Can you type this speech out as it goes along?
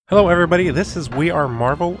Hello everybody, this is We Are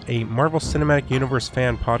Marvel, a Marvel Cinematic Universe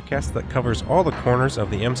fan podcast that covers all the corners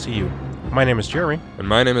of the MCU. My name is Jeremy. And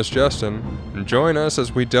my name is Justin. And join us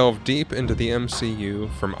as we delve deep into the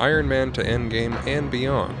MCU, from Iron Man to Endgame and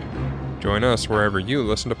beyond. Join us wherever you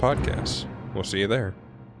listen to podcasts. We'll see you there.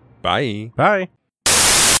 Bye. Bye.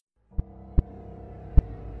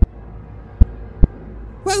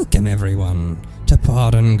 Welcome everyone to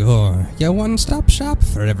Pod and Gore, your one-stop shop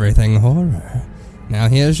for everything horror. Now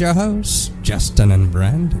here's your hosts, Justin and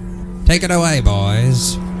Brandon. Take it away,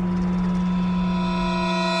 boys.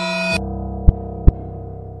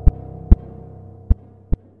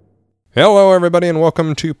 Hello everybody and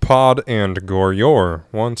welcome to Pod and Gore, your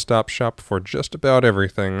one-stop shop for just about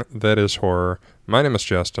everything that is horror. My name is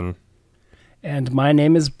Justin. And my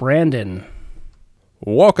name is Brandon.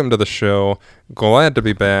 Welcome to the show. Glad to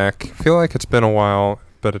be back. Feel like it's been a while,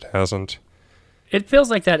 but it hasn't. It feels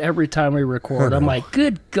like that every time we record. I'm like,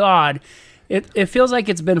 good God. It feels like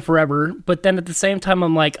it's been forever, but then at the same time,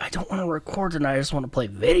 I'm like, I don't want to record tonight. I just want to play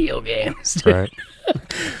video games. Right.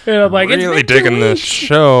 And I'm like, really it's been digging 2 this weeks.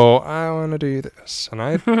 show. I want to do this.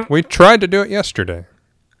 And we tried to do it yesterday.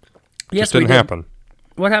 Yes, Just didn't we did. happen.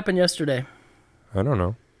 What happened yesterday? I don't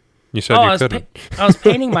know. You said I you couldn't. I was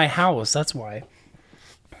painting my house. That's why.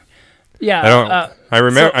 Yeah.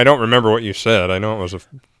 I don't remember what you said. I know it was a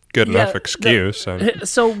good enough excuse.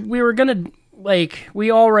 So we were going to,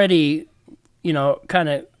 we already, kind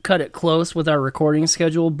of cut it close with our recording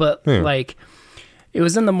schedule, but, it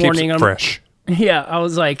was in the morning. Keeps it fresh. Yeah, I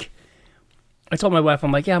was like, I told my wife,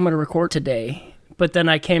 I'm like, yeah, I'm going to record today. But then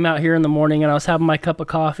I came out here in the morning and I was having my cup of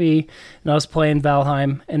coffee and I was playing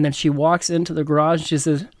Valheim. And then she walks into the garage and she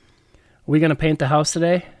says, are we going to paint the house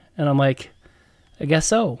today? And I'm like, I guess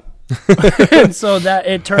so. And so that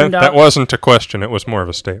it turned out. That wasn't a question. It was more of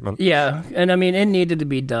a statement. Yeah. And I mean, it needed to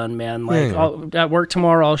be done, man. At work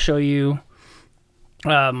tomorrow, I'll show you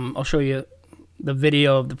the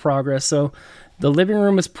video of the progress. So the living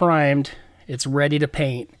room is primed. It's ready to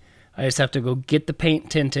paint. I just have to go get the paint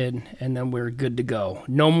tinted, and then we're good to go.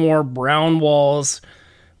 No more brown walls.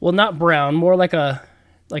 Well, not brown, more like a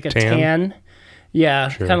tan. Yeah,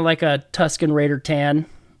 sure. Kind of like a Tusken Raider tan,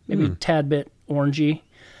 maybe a tad bit orangey,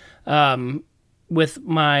 with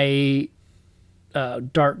my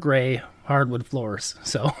dark gray hardwood floors.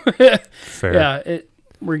 So, Fair. yeah,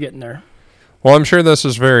 we're getting there. Well, I'm sure this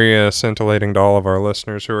is very scintillating to all of our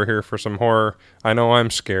listeners who are here for some horror. I know I'm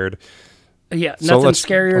scared. Yeah, So nothing let's-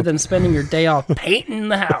 scarier than spending your day off painting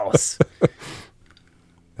the house.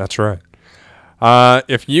 That's right.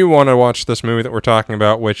 If you want to watch this movie that we're talking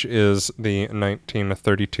about, which is the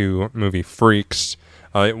 1932 movie Freaks,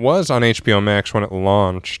 it was on HBO Max when it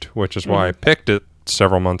launched, which is why I picked it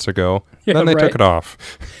several months ago. Yeah, Then they right. took it off.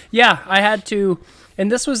 Yeah, I had to,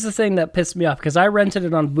 and this was the thing that pissed me off, because I rented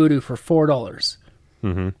it on Vudu for $4.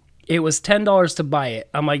 Mm-hmm. It was $10 to buy it.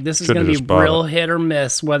 I'm like, this is Should've going to just be bought real hit or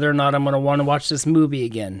miss whether or not I'm going to want to watch this movie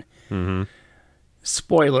again. Mm-hmm.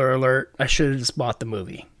 Spoiler alert, I should have just bought the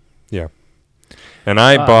movie. Yeah. And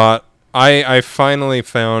I finally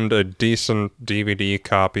found a decent DVD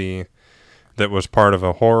copy that was part of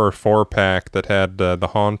a horror 4-pack that had The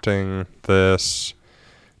Haunting, this,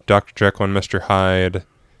 Dr. Jekyll and Mr. Hyde,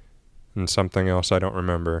 and something else I don't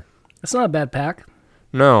remember. It's not a bad pack.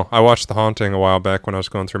 No, I watched The Haunting a while back when I was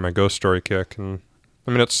going through my ghost story kick, and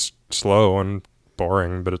I mean, it's slow and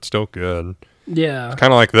boring, but it's still good. Yeah.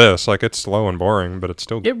 Kind of like this, like it's slow and boring, but it's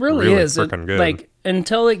still It really is. freaking good. Like,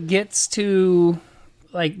 until it gets to,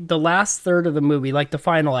 like, the last third of the movie, like the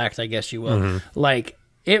final act, I guess you will, like,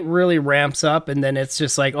 it really ramps up, and then it's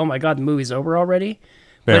just like, oh my God, the movie's over already.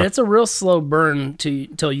 But Yeah. it's a real slow burn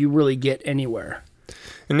till you really get anywhere.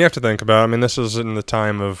 And you have to think about, I mean, this is in the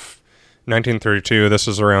time of 1932. This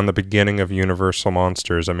is around the beginning of Universal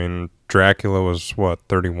Monsters. I mean, Dracula was,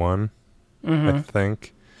 31? I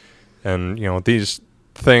think. And, these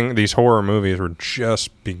horror movies were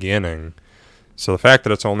just beginning. So the fact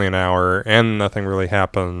that it's only an hour and nothing really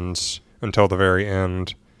happens until the very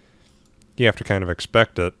end, you have to kind of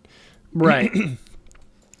expect it. Right.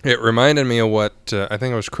 It reminded me of what I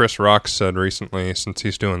think it was Chris Rock said recently, since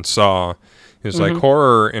he's doing Saw. He was like,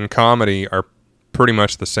 horror and comedy are pretty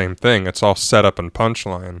much the same thing. It's all setup and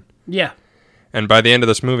punchline. Yeah. And by the end of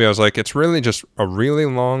this movie, I was like, it's really just a really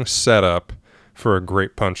long setup for a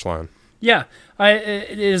great punchline. Yeah.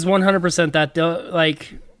 It is 100% that,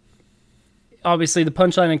 like, obviously the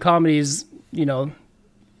punchline in comedy is,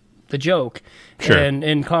 the joke. Sure. And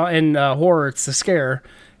in horror, it's the scare.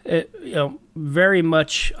 Very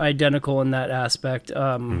much identical in that aspect.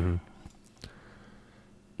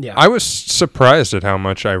 Yeah. I was surprised at how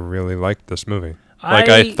much I really liked this movie. Like,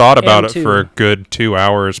 I thought about it too. for a good 2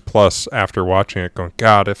 hours plus after watching it, going,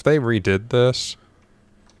 God, if they redid this,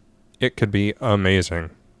 it could be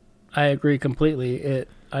amazing. I agree completely.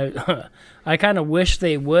 I kind of wish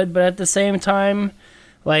they would, but at the same time,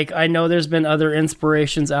 like, I know there's been other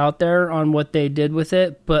inspirations out there on what they did with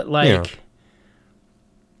it, but like, Yeah.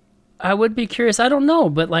 I would be curious. I don't know,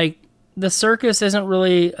 but like, the circus isn't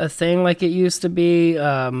really a thing like it used to be.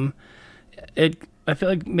 I feel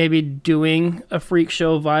like maybe doing a freak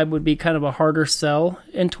show vibe would be kind of a harder sell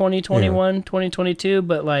in 2021, 2022,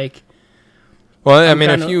 but like, Well, I I'm mean,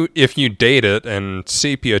 kinda- if you date it and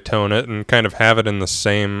sepia tone it and kind of have it in the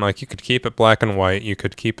same, like, you could keep it black and white, you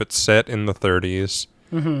could keep it set in the 30s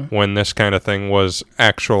when this kind of thing was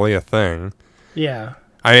actually a thing. yeah.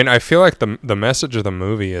 I mean, I feel like the message of the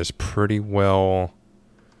movie is pretty well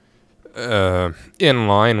in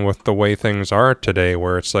line with the way things are today,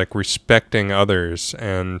 where it's like respecting others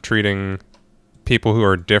and treating people who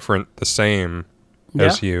are different the same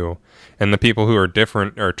as you, and the people who are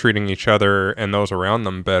different are treating each other and those around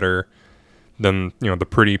them better than, you know, the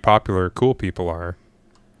pretty popular cool people are.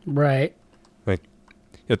 Right. Like,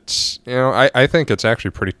 it's, you know, I think it's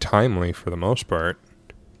actually pretty timely for the most part.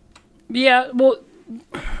 Yeah, well,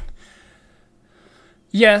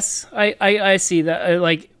 yes, I see that.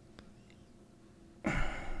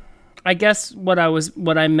 I guess what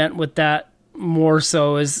I meant with that more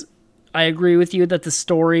so is I agree with you that the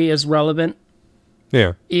story is relevant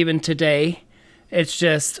Yeah. even today. It's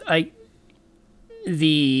just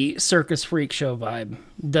the circus freak show vibe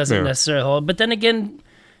doesn't necessarily hold. But then again,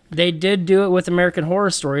 they did do it with American Horror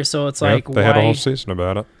Story, so it's like, Yep, they why? had a whole season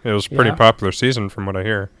about it. It was a pretty Yeah. popular season from what I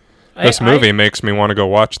hear. This movie makes me want to go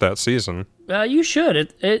watch that season. You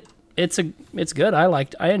should. It's good.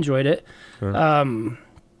 I enjoyed it.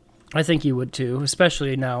 I think you would too,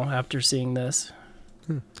 especially now after seeing this.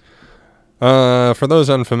 For those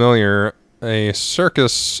unfamiliar, a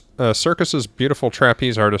circus's beautiful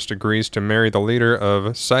trapeze artist agrees to marry the leader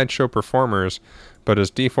of sideshow performers, but his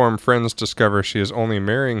deformed friends discover she is only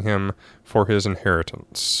marrying him for his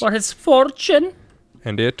inheritance. For his fortune.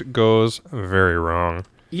 And it goes very wrong.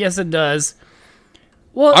 Yes, it does.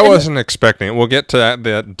 Well, I wasn't expecting it. We'll get to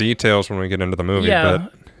the details when we get into the movie, Yeah,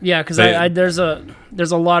 but yeah, because they- there's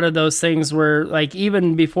a lot of those things where, like,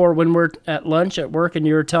 even before when we're at lunch at work and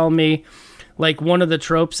you were telling me like one of the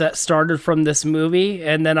tropes that started from this movie,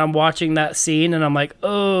 and then I'm watching that scene and I'm like,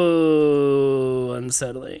 oh,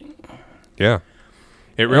 unsettling. yeah.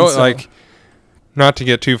 It really, so- like, not to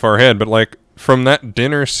get too far ahead, but like from that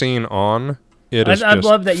dinner scene on, it is I just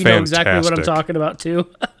love that you know exactly what I'm fantastic. talking about too.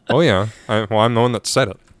 Oh yeah, I'm the one that said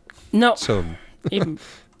it. No, So even,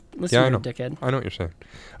 listen Yeah, I to know. you, dickhead. I know what you're saying.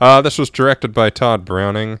 This was directed by Todd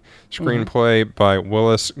Browning, screenplay by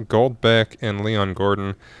Willis Goldbeck and Leon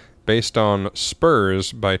Gordon, based on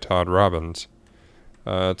Spurs by Todd Robbins.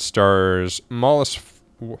 It stars Wallace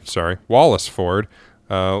Ford,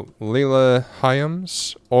 Leela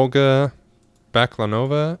Hyams, Olga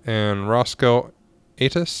Baklanova, and Roscoe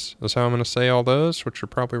Atis, is how I'm going to say all those, which are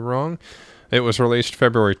probably wrong. It was released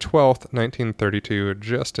February 12th, 1932,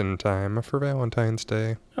 just in time for Valentine's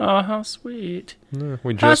Day. Oh, how sweet. Yeah,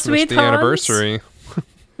 we How just missed sweet, the Hans. anniversary.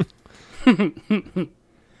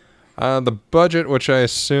 The budget, which I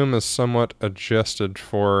assume is somewhat adjusted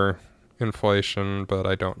for inflation, but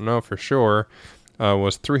I don't know for sure,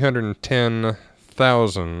 was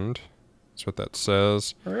 $310,000. That's what that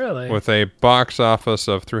says. Really? With a box office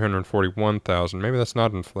of $341,000. Maybe that's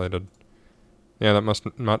not inflated. Yeah, that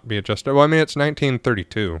must not be adjusted. Well, I mean, it's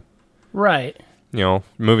 1932. Right. You know,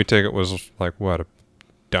 movie ticket was like, what, a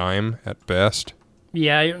dime at best?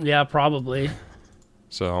 Yeah, probably.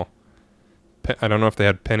 So, I don't know if they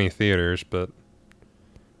had penny theaters, but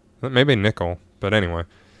maybe nickel. But anyway,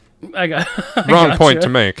 I got wrong point gotcha. to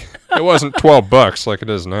make. It wasn't $12 like it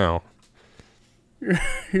is now.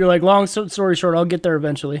 You're like, long story short, I'll get there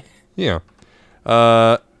eventually. Yeah.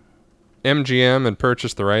 MGM had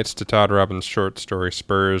purchased the rights to Todd Robbins' short story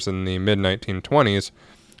Spurs in the mid-1920s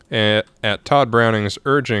at Todd Browning's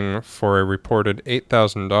urging for a reported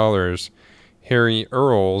 $8,000. Harry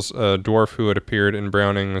Earls, a dwarf who had appeared in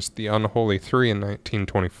Browning's The Unholy Three in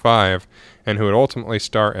 1925 and who would ultimately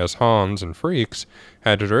star as Hans in Freaks,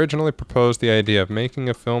 had originally proposed the idea of making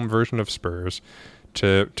a film version of Spurs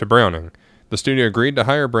to Browning. The studio agreed to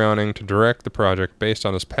hire Browning to direct the project based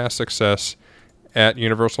on his past success at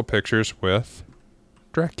Universal Pictures with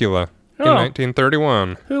Dracula in Oh.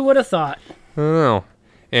 1931. Who would have thought? I don't know.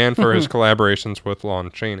 And for his collaborations with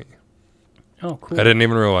Lon Chaney. Oh, cool. I didn't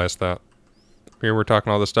even realize that. Here we're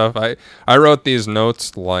talking all this stuff. I wrote these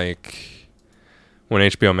notes like when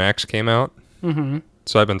HBO Max came out. Mm-hmm.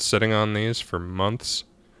 So I've been sitting on these for months.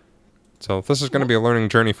 So this is going to be a learning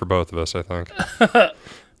journey for both of us, I think.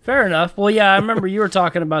 Fair enough. Well, yeah, I remember you were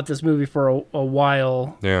talking about this movie for a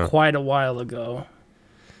while, Yeah. quite a while ago.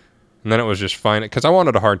 And then it was just fine, because I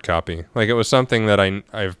wanted a hard copy. Like, it was something that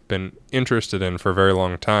I've been interested in for a very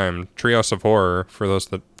long time. Treehouse of Horror, for those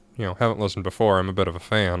that, haven't listened before, I'm a bit of a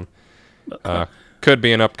fan. Could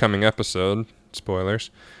be an upcoming episode. Spoilers.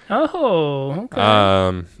 Oh,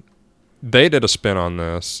 okay. They did a spin on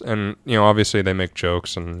this, and, obviously they make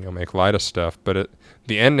jokes and make light of stuff, but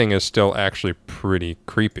the ending is still actually pretty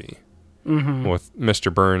creepy. Mm-hmm. With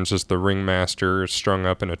Mr. Burns as the ringmaster strung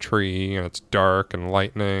up in a tree, and it's dark and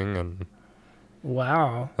lightning, and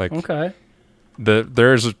Wow. like okay.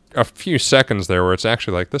 There's a few seconds there where it's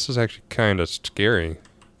actually like, this is actually kind of scary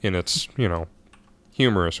in its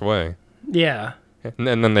humorous way. Yeah.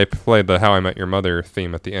 And then they played the How I Met Your Mother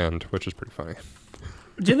theme at the end, which is pretty funny.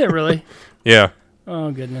 Did they really? Yeah,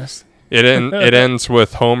 Oh goodness. it ends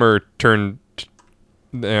with Homer turned,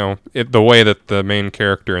 the way that the main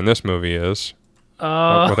character in this movie is,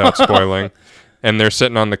 without spoiling. And they're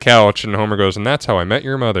sitting on the couch, and Homer goes, "And that's how I met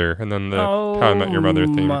your mother." And then the How I Met Your Mother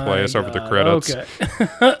theme plays over the credits.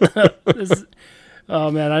 Okay. Oh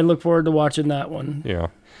man, I look forward to watching that one. Yeah,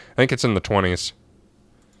 I think it's in the 20s.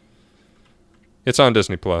 It's on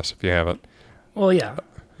Disney Plus if you have it. Well, yeah.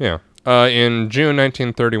 Yeah. In June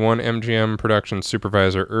 1931, MGM Productions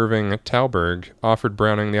supervisor Irving Thalberg offered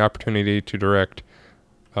Browning the opportunity to direct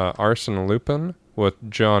Arsène Lupin with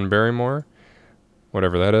John Barrymore,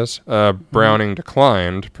 whatever that is. Browning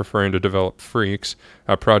declined, preferring to develop Freaks,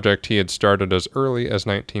 a project he had started as early as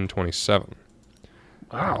 1927.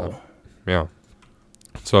 Wow. Yeah.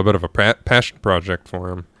 So a bit of a passion project for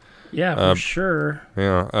him. Yeah, for sure.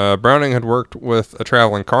 Yeah. Browning had worked with a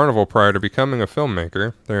traveling carnival prior to becoming a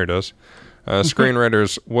filmmaker. There it is.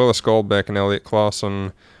 Screenwriters Willis Goldbeck and Elliot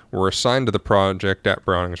Clausen were assigned to the project at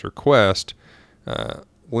Browning's request.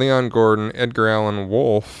 Leon Gordon, Edgar Allan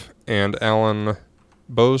Wolfe, and Alan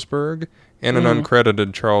Boasberg, and an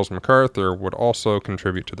uncredited Charles MacArthur would also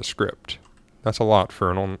contribute to the script. That's a lot for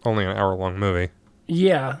only an hour-long movie.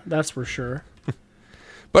 Yeah, that's for sure.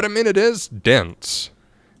 But, I mean, it is dense.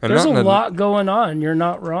 And there's a lot going on. You're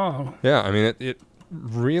not wrong. Yeah, I mean, it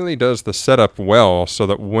really does the setup well so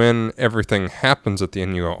that when everything happens at the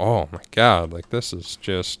end, you go, oh, my God, like, this is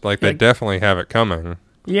just, like, they definitely have it coming.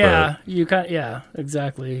 Yeah, yeah,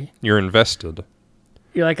 exactly. You're invested.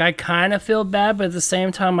 You're like, I kind of feel bad, but at the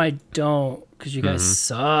same time, I don't, because you guys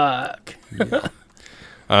suck. Yeah.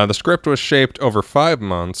 The script was shaped over 5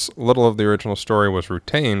 months. Little of the original story was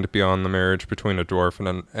retained beyond the marriage between a dwarf and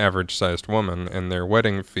an average-sized woman, and their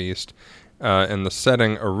wedding feast in the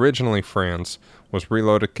setting, originally France, was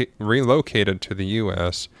relocated to the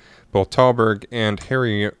U.S. Both Thalberg and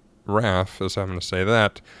Harry Raff, as I'm going to say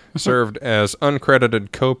that, served as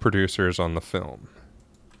uncredited co-producers on the film.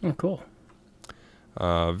 Oh, cool.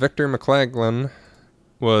 Victor McLaglen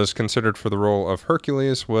was considered for the role of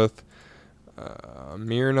Hercules with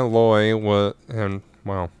Myrna Loy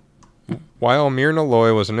while Myrna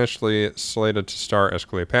Loy was initially slated to star as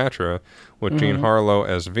Cleopatra, with Jean Harlow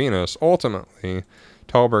as Venus, ultimately,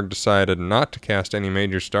 Thalberg decided not to cast any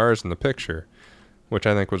major stars in the picture, which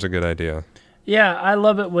I think was a good idea. Yeah, I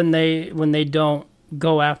love it when they don't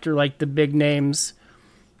go after like the big names.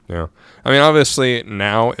 Yeah. I mean, obviously,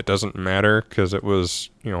 now it doesn't matter because it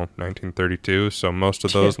was, 1932, so most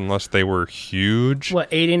of those, unless they were huge... What,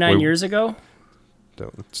 89 years ago?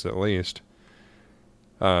 It's at least.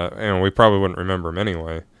 And we probably wouldn't remember him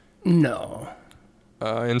anyway. No.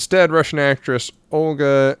 Instead, Russian actress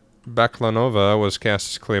Olga Baklanova was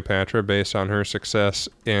cast as Cleopatra based on her success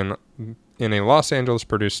in a Los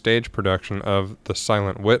Angeles-produced stage production of The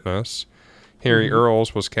Silent Witness. Harry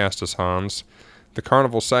Earls was cast as Hans. The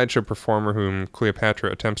carnival sideshow performer whom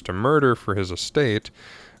Cleopatra attempts to murder for his estate,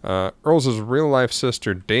 Earls' real-life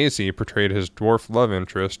sister Daisy portrayed his dwarf love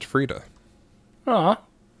interest, Frida. Aw.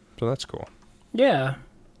 So that's cool. Yeah.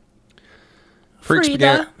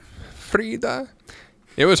 Frida.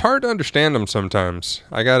 It was hard to understand him sometimes.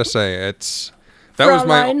 I gotta say, that was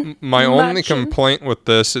my only complaint with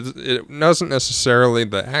this. It wasn't necessarily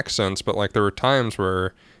the accents, but like there were times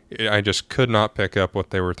where I just could not pick up what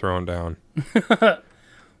they were throwing down.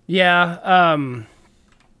 Yeah.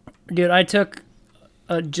 Dude, I took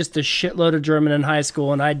just a shitload of German in high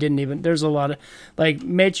school, and I didn't even. There's a lot of like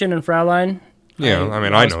Mädchen and Fraulein. Yeah, I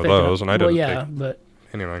mean, I know those, and I didn't take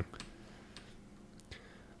anything.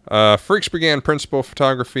 Freaks began principal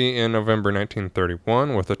photography in November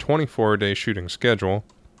 1931 with a 24-day shooting schedule.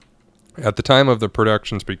 At the time of the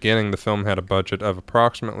production's beginning, the film had a budget of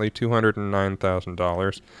approximately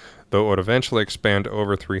 $209,000, though it would eventually expand to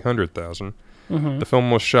over $300,000. Mm-hmm. The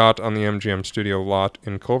film was shot on the MGM studio lot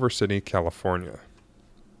in Culver City, California.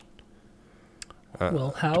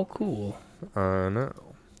 Well, how cool. I know.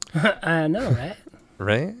 I know, right?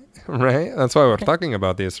 Right? Right? That's why we're talking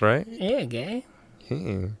about this, right? Yeah, gay.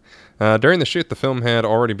 Yeah. During the shoot, the film had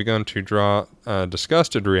already begun to draw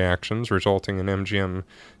disgusted reactions, resulting in MGM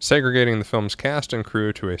segregating the film's cast and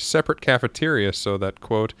crew to a separate cafeteria so that,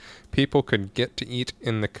 quote, people could get to eat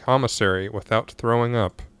in the commissary without throwing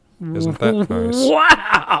up. Isn't that nice?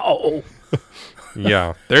 Wow!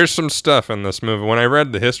 Yeah, there's some stuff in this movie. When I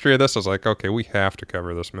read the history of this, I was like, okay, we have to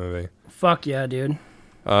cover this movie. Fuck yeah, dude.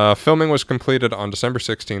 Filming was completed on December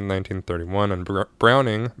 16, 1931, and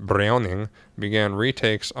Browning began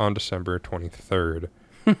retakes on December 23rd.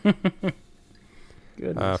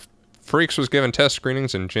 Goodness. Freaks was given test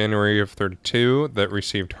screenings in January of 32 that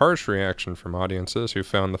received harsh reaction from audiences who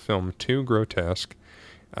found the film too grotesque.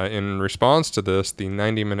 In response to this, the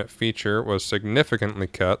 90-minute feature was significantly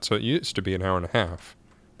cut, so it used to be an hour and a half.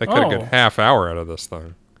 They cut a good half hour out of this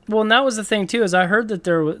thing. Well, and that was the thing, too, is I heard that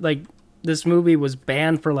there was, like, this movie was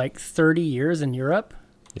banned for, like, 30 years in Europe.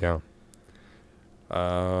 Yeah.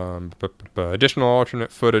 Additional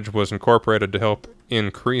alternate footage was incorporated to help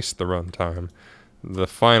increase the runtime. The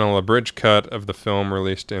final abridged cut of the film,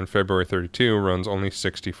 released in February 32, runs only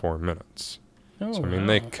 64 minutes. Oh, So, I mean,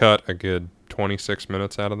 they cut a good 26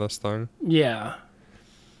 minutes out of this thing. Yeah.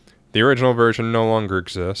 The original version no longer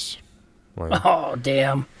exists. Oh,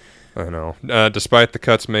 damn. I know. Despite the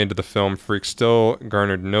cuts made to the film, Freaks still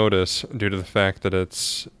garnered notice due to the fact that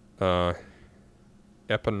it's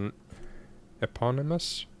eponymous?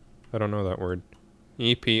 I don't know that word.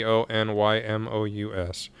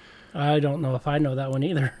 Eponymous. I don't know if I know that one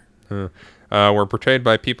either. Were portrayed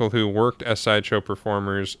by people who worked as sideshow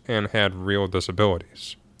performers and had real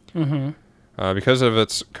disabilities. Mm-hmm. Because of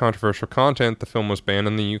its controversial content, the film was banned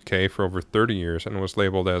in the UK for over 30 years and was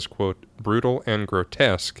labeled as, quote, brutal and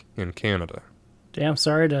grotesque in Canada. Damn,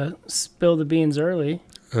 sorry to spill the beans early.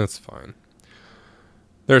 That's fine.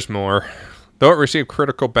 There's more. Though it received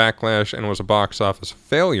critical backlash and was a box office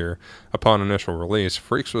failure upon initial release,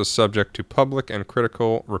 Freaks was subject to public and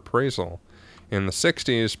critical reprisal in the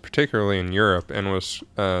 60s, particularly in Europe, and was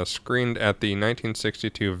screened at the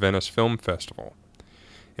 1962 Venice Film Festival.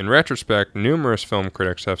 In retrospect, numerous film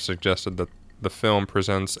critics have suggested that the film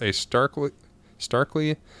presents a starkly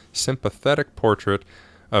sympathetic portrait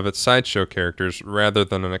of its sideshow characters rather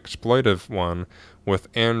than an exploitive one, with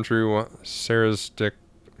Andrew Sarasdick.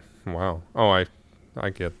 Wow. Oh, I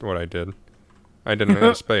get what I did. I didn't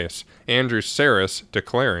have space. Andrew Saris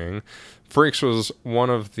declaring, Freaks was one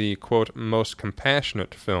of the, quote, most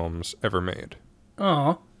compassionate films ever made.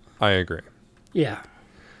 Oh. I agree. Yeah.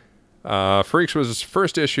 Freaks was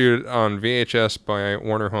first issued on VHS by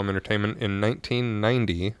Warner Home Entertainment in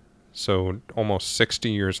 1990, so almost 60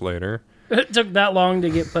 years later. It took that long to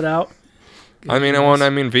get put out. I mean,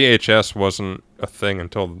 VHS wasn't a thing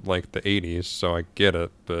until like the 80s, so I get it,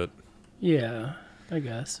 but... Yeah, I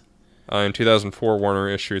guess. In 2004, Warner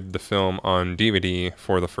issued the film on DVD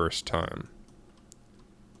for the first time.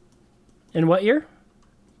 In what year?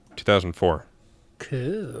 2004.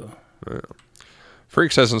 Cool. Yeah.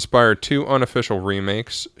 Freaks has inspired two unofficial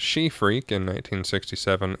remakes, She-Freak in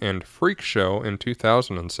 1967 and Freak Show in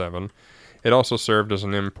 2007. It also served as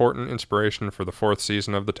an important inspiration for the fourth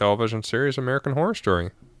season of the television series American Horror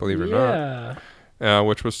Story, believe it or not,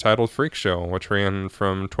 which was titled Freak Show, which ran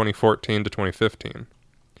from 2014 to 2015.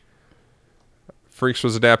 Freaks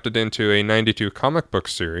was adapted into a 92 comic book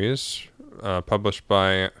series published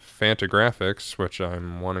by Fantagraphics, which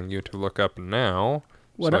I'm wanting you to look up now.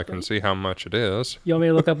 So I can see how much it is. You want me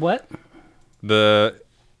to look up what? It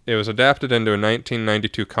was adapted into a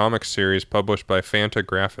 1992 comic series published by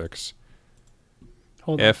Fantagraphics.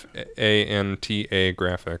 Hold on. Fanta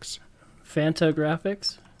Graphics.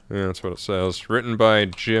 Fantagraphics? Yeah, that's what it says. Written by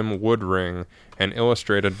Jim Woodring and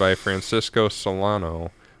illustrated by Francisco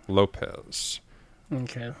Solano Lopez.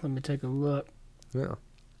 Okay, let me take a look. Yeah.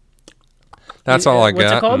 That's all I what's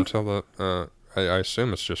got it called? until the... I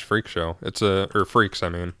assume it's just Freak Show. Or Freaks, I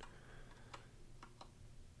mean.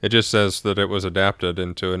 It just says that it was adapted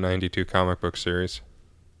into a 92 comic book series.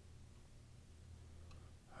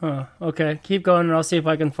 Huh. Okay, keep going and I'll see if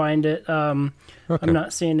I can find it. Okay. I'm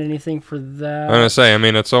not seeing anything for that. I'm going to say, I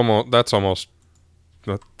mean, that's almost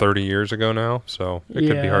 30 years ago now, so it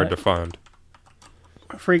could be hard to find.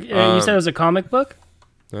 You said it was a comic book?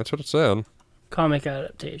 That's what it said. Comic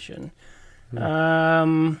adaptation.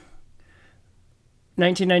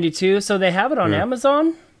 1992, so they have it on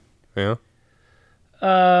Amazon? Yeah.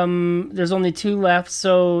 There's only 2 left,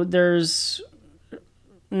 so there's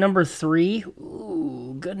number 3.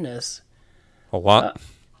 Ooh, goodness. A lot.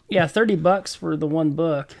 Yeah, $30 for the one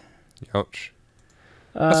book. Ouch.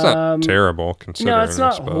 That's not terrible, considering. No, it's I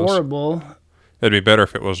not suppose. horrible. It'd be better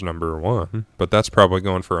if it was number 1, but that's probably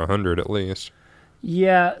going for 100 at least.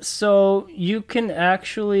 Yeah, so you can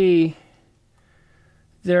actually...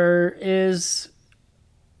 There is...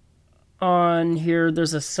 On here,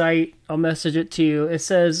 there's a site. I'll message it to you. It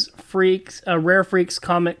says Rare Freaks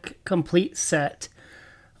Comic Complete Set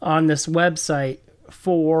on this website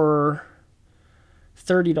for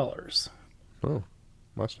 $30. Oh,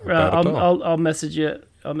 that's not bad at all. I'll message it.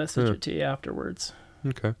 I'll message it to you afterwards.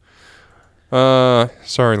 Okay.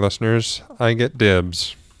 Sorry, listeners. I get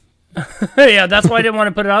dibs. Yeah, that's why I didn't want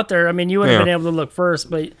to put it out there. I mean, you would have Yeah. been able to look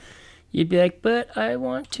first, but you'd be like, but I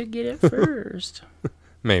want to get it first.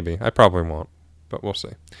 Maybe. I probably won't, but we'll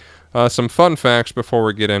see. Some fun facts before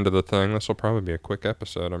we get into the thing. This will probably be a quick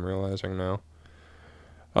episode, I'm realizing now.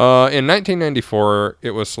 In 1994,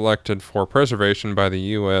 it was selected for preservation by the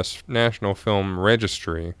U.S. National Film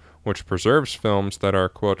Registry, which preserves films that are,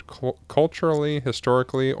 quote, culturally,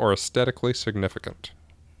 historically, or aesthetically significant.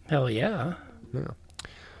 Hell yeah.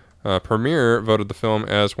 Premiere voted the film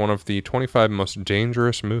as one of the 25 most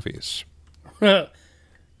dangerous movies.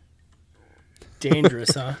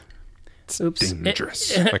 Dangerous, huh? Oops.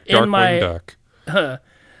 Dangerous. Like Darkwing Duck.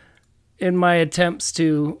 In my attempts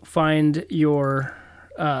to find your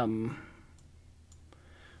thing,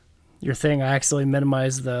 I actually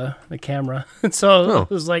minimized the camera. So it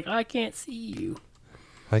was like, I can't see you.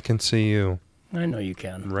 I can see you. I know you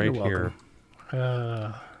can. Right You're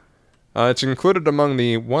here. It's included among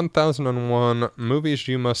the 1001 Movies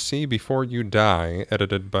You Must See Before You Die,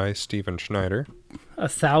 edited by Steven Schneider.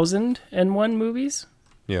 1,001 movies?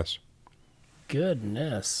 Yes.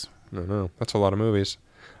 Goodness. No, that's a lot of movies.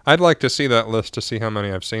 I'd like to see that list to see how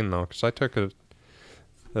many I've seen, though, because I took a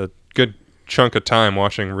good chunk of time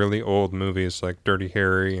watching really old movies like Dirty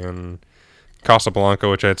Harry and Casablanca,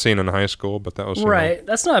 which I had seen in high school, but that was right.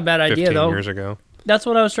 That's not a bad 15 idea, though. years ago. That's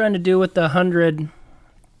what I was trying to do with the 100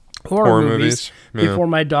 horror movies Yeah. before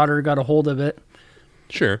my daughter got a hold of it.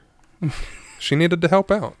 Sure. She needed to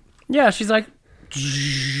help out. Yeah, she's like,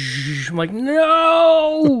 I'm like,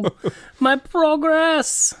 no, my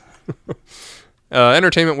progress.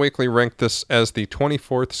 Entertainment Weekly ranked this as the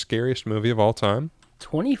 24th scariest movie of all time.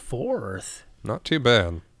 24th. Not too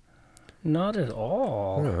bad. Not at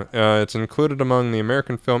all. It's included among the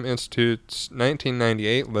American Film Institute's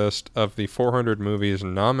 1998 list of the 400 movies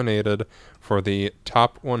nominated for the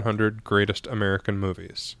top 100 greatest American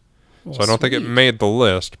movies. Well, so I don't think it sweet. made the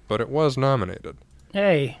list, but it was nominated.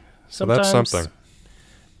 Hey, So sometimes, that's something.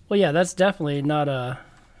 Well, yeah, that's definitely not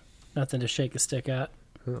nothing to shake a stick at.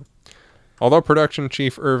 Although production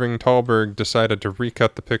chief Irving Thalberg decided to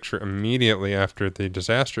recut the picture immediately after the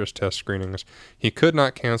disastrous test screenings, he could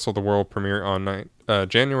not cancel the world premiere on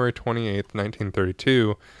January 28,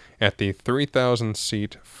 1932, at the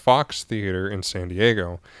 3,000-seat Fox Theater in San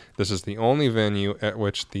Diego. This is the only venue at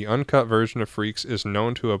which the uncut version of Freaks is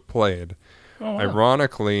known to have played. Oh, wow.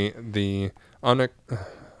 Ironically, the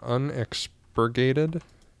unexpurgated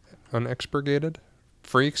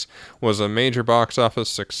Freaks was a major box office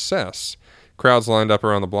success. Crowds lined up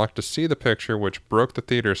around the block to see the picture, which broke the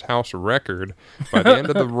theater's house record. By the end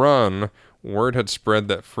of the run, word had spread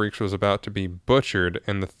that Freaks was about to be butchered,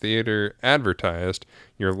 and the theater advertised,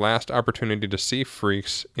 "Your last opportunity to see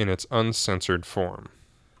Freaks in its uncensored form."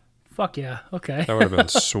 Fuck yeah. Okay. That would have been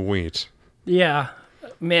sweet. Yeah,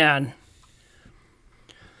 man.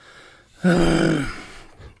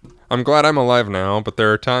 I'm glad I'm alive now, but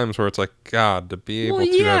there are times where it's like, God, to be able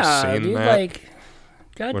to have seen dude, that like,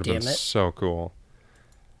 God would have damn been it. so cool.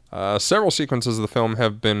 Several sequences of the film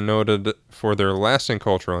have been noted for their lasting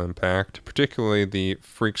cultural impact, particularly the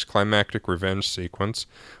Freaks climactic revenge sequence,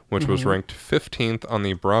 which was ranked 15th on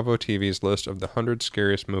the Bravo TV's list of the 100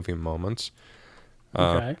 scariest movie moments.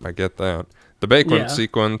 Okay. I get that. The Bakewell Yeah.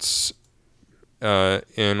 sequence,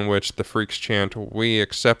 in which the Freaks chant, we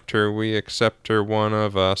accept her, one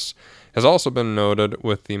of us," has also been noted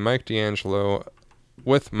with Mike D'Angelo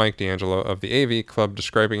of the AV Club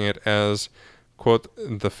describing it as, quote,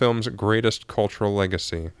 "the film's greatest cultural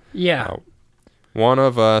legacy." Yeah. One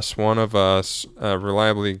of us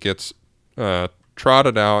reliably gets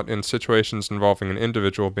trotted out in situations involving an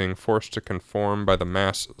individual being forced to conform by the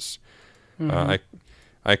masses. I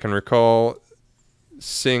can recall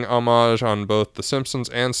seeing homage on both The Simpsons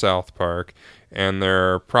and South Park, and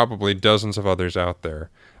there are probably dozens of others out there.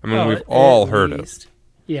 I mean, we've all heard it.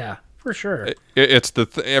 Yeah, For sure. It's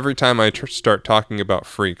every time I start talking about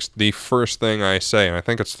freaks, the first thing I say, and I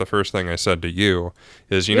think it's the first thing I said to you,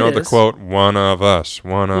 is the quote, one of us.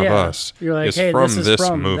 You're like, hey, from this is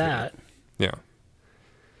from movie. that. Yeah.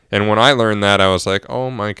 And when I learned that, I was like, oh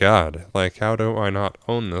my God, like, how do I not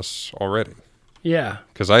own this already? Yeah.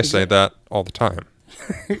 Because I say that all the time.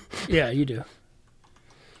 Yeah, you do.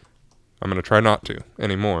 I'm going to try not to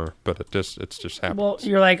anymore, but it just happens. Well,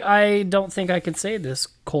 you're like, I don't think I can say this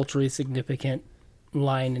culturally significant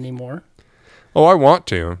line anymore. Oh, I want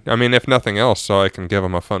to. I mean, if nothing else, so I can give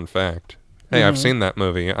them a fun fact. Hey, I've seen that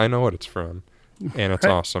movie. I know what it's from. And it's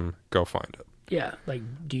awesome. Go find it. Yeah. Like,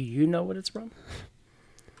 do you know what it's from?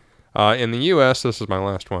 In the U.S., this is my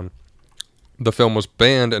last one. The film was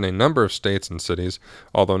banned in a number of states and cities,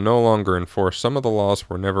 although no longer enforced. Some of the laws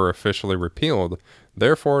were never officially repealed.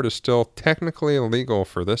 Therefore, it is still technically illegal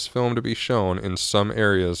for this film to be shown in some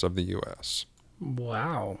areas of the U.S.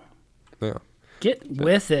 Wow. Yeah. Get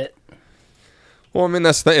with it. Well, I mean,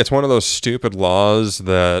 it's one of those stupid laws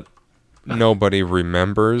that nobody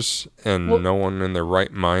remembers and no one in their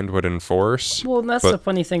right mind would enforce. Well, and that's the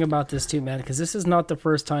funny thing about this too, man, because this is not the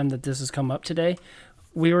first time that this has come up today.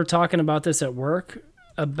 We were talking about this at work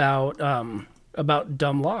about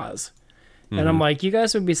dumb laws. And I'm like, you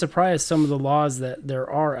guys would be surprised some of the laws that there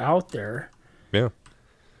are out there. Yeah.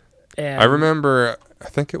 And I remember, I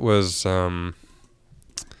think it was one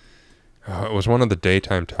of the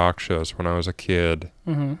daytime talk shows when I was a kid.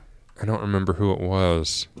 Mm-hmm. I don't remember who it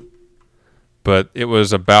was, but it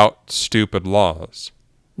was about stupid laws.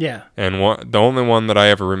 Yeah. And the only one that I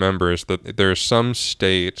ever remember is that there's some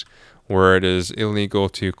state where it is illegal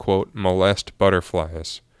to, quote, molest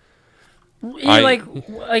butterflies. Like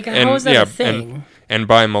how is that a thing? And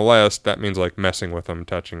by molest, that means like messing with them,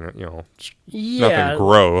 touching it, nothing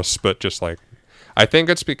gross, but just like, I think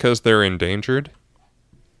it's because they're endangered.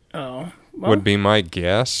 Oh. Well, would be my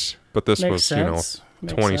guess. But this was, sense.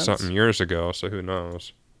 20-something years ago, so who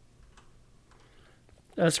knows?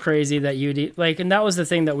 That's crazy that you'd, like, and that was the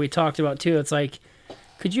thing that we talked about too. It's like,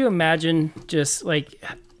 could you imagine just like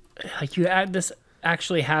you add this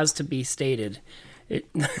actually has to be stated.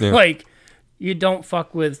 Like, you don't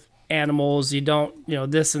fuck with animals, you don't,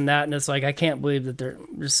 this and that, and it's like, I can't believe that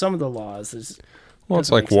there's some of the laws.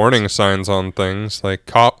 It's like warning signs on things, like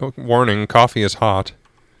warning, coffee is hot.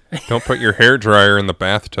 Don't put your hairdryer in the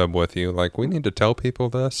bathtub with you. Like, we need to tell people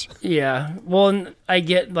this. Yeah. Well, and I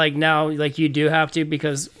get, like, now, like, you do have to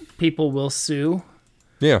because people will sue.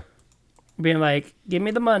 Yeah. Being like, give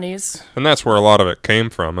me the monies. And that's where a lot of it came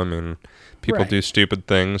from. I mean, people do stupid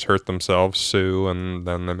things, hurt themselves, sue, and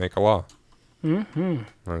then they make a law. Mm-hmm.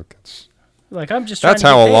 Like, I'm just trying that's to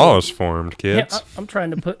how a get law paid. is formed, kids. Yeah, I'm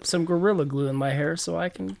trying to put some Gorilla Glue in my hair so I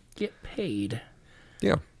can get paid.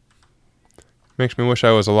 Yeah. Makes me wish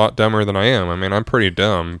I was a lot dumber than I am. I mean, I'm pretty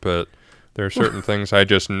dumb, but there are certain things I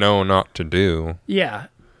just know not to do. Yeah.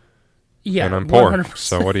 Yeah. And I'm poor, 100%.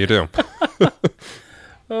 so what do you do?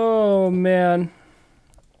 Oh, man.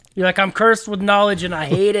 You're like, I'm cursed with knowledge and I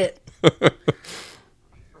hate it.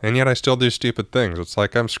 And yet I still do stupid things. It's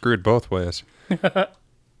like I'm screwed both ways.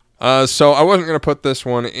 So I wasn't going to put this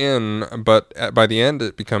one in, but by the end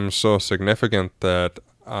it becomes so significant that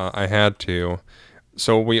I had to.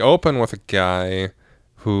 So we open with a guy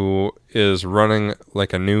who is running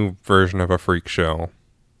like a new version of a freak show.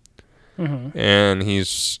 Mm-hmm. And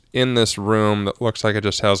he's in this room that looks like it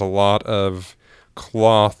just has a lot of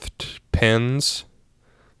clothed pins,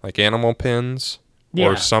 like animal pins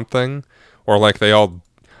or something. Or like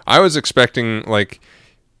I was expecting like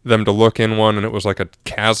them to look in one and it was like a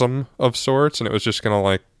chasm of sorts and it was just going to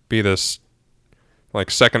like be this like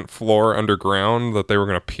second floor underground that they were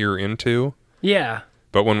going to peer into. Yeah.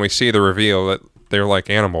 But when we see the reveal that they're like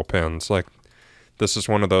animal pens, like this is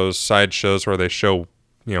one of those sideshows where they show,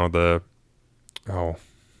 what's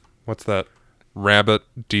that? Rabbit,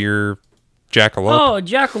 deer, jackalope. Oh,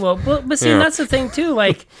 jackalope. But see, that's the thing too.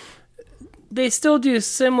 Like, they still do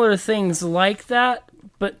similar things like that,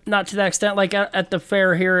 but not to that extent. Like at the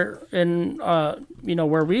fair here in,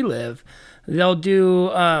 where we live, they'll do,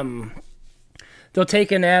 they'll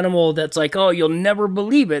take an animal that's like, oh, you'll never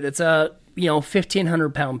believe it. It's a,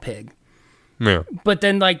 1,500-pound pig. Yeah. But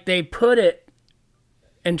then like they put it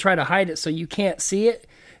and try to hide it so you can't see it.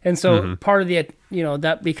 And so part of the,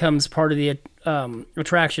 that becomes part of the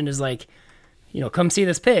attraction is like, come see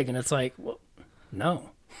this pig. And it's like, well,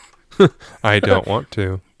 no. I don't want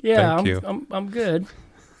to. Yeah, Thank you. I'm good.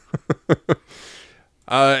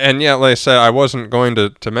 And yeah, like I said, I wasn't going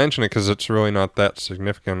to mention it because it's really not that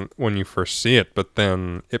significant when you first see it, but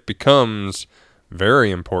then it becomes very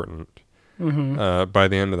important. by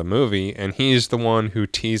the end of the movie, and he's the one who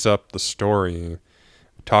tees up the story,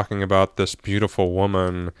 talking about this beautiful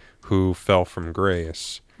woman who fell from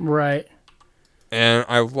grace. Right. And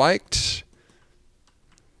I liked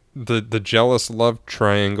the jealous love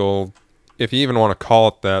triangle, if you even want to call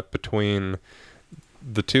it that, between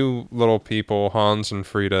the two little people, Hans and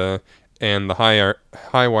Frida, and the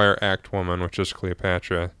high wire act woman, which is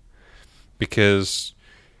Cleopatra. Because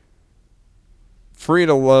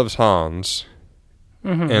Frida loves Hans,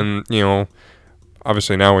 and, you know,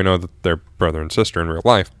 obviously now we know that they're brother and sister in real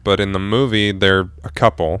life, but in the movie they're a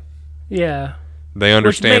couple. Yeah. They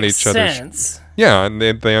understand Which makes each other's sense. Yeah, and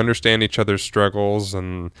they understand each other's struggles,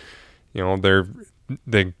 and, you know,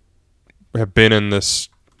 they have been in this,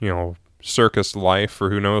 you know, circus life for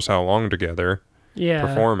who knows how long together, Yeah.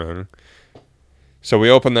 performing. So we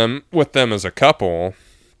open them with them as a couple.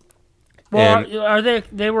 Well, and are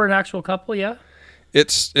they were an actual couple? Yeah. it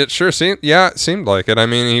sure seemed like it. I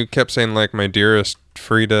mean, he kept saying, like, my dearest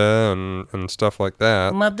Frida and stuff like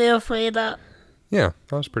that. My dear Frida. Yeah,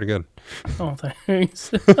 that was pretty good. Oh,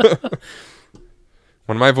 thanks.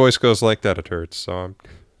 When my voice goes like that, it hurts. So I'm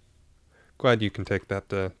glad you can take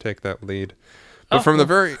that lead. But from the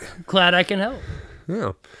very Glad I can help.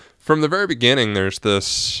 from the very beginning, there's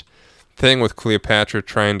this thing with Cleopatra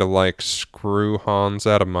trying to, like, screw Hans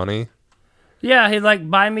out of money. Yeah, he'd like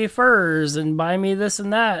buy me furs and buy me this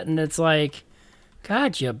and that, and it's like,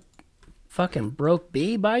 God, you fucking broke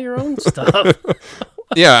bee, buy your own stuff.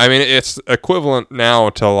 Yeah, I mean, it's equivalent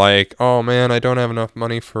now to, like, oh man, I don't have enough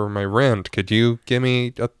money for my rent. Could you give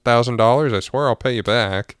me $1,000? I swear I'll pay you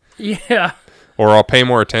back. Yeah. Or I'll pay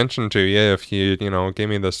more attention to you if you give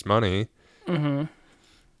me this money.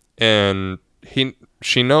 And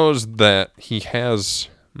she knows that he has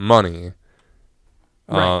money.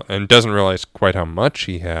 Right. And doesn't realize quite how much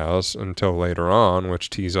he has until later on, which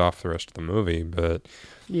tees off the rest of the movie. But,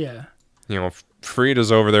 Yeah. you know,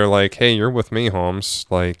 Frida's over there like, hey, you're with me, Holmes.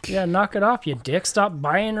 Like, Yeah, knock it off, you dick. Stop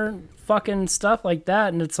buying her fucking stuff like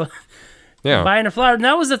that. And it's like, yeah. buying a flower. And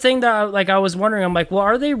that was the thing that, like, I was wondering. I'm like, well,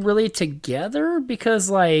 are they really together? Because,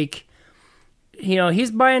 like, you know,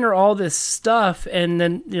 he's buying her all this stuff, and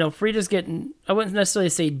then, you know, Frida's getting, I wouldn't necessarily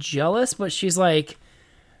say jealous, but she's like,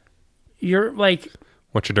 you're like,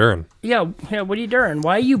 What you doing? yeah, what are you doing?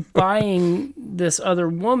 Why are you buying this other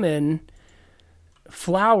woman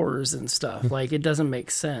flowers and stuff? Like, it doesn't make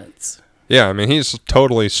sense. Yeah, I mean, he's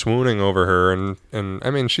totally swooning over her, and I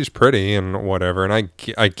mean, she's pretty and whatever, and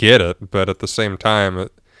I get it, but at the same time,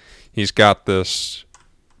 he's got this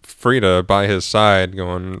Frida by his side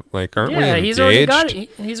going, like, aren't we engaged?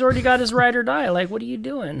 He's already got his ride or die. Like, what are you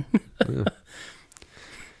doing?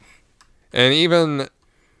 And even,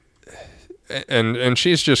 and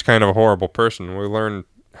she's just kind of a horrible person. We learn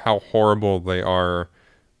how horrible they are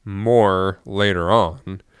more later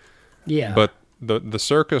on. Yeah. But the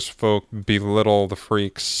circus folk belittle the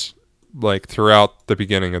freaks, like, throughout the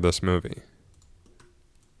beginning of this movie.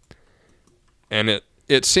 And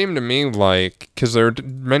it seemed to me like, because there are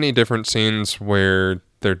many different scenes where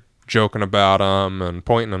they're joking about them and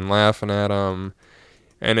pointing and laughing at them.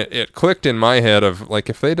 And it clicked in my head of, like,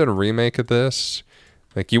 if they did a remake of this,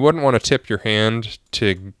 like, you wouldn't want to tip your hand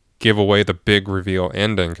to give away the big reveal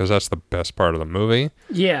ending, because that's the best part of the movie.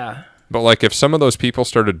 Yeah. But, like, if some of those people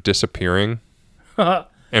started disappearing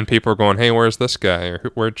and people are going, hey, where's this guy?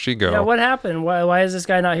 Or where'd she go? Yeah, what happened? Why is this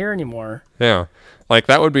guy not here anymore? Yeah. Like,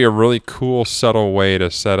 that would be a really cool, subtle way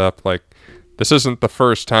to set up, like, this isn't the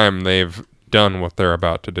first time they've done what they're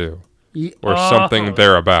about to do. Or something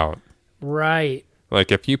they're about. Right.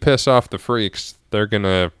 Like, if you piss off the freaks, they're going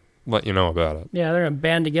to let you know about it. Yeah, they're going to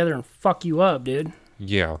band together and fuck you up, dude.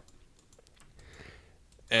 Yeah.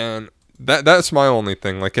 And that's my only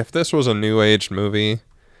thing. Like, if this was a new age movie,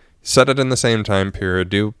 set it in the same time period,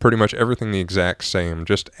 do pretty much everything the exact same.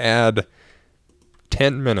 Just add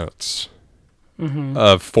 10 minutes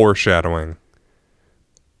of foreshadowing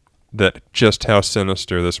that just how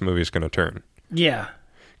sinister this movie's going to turn. Yeah.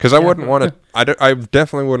 Because I wouldn't want to, I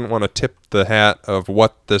definitely wouldn't want to tip the hat of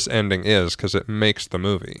what this ending is, because it makes the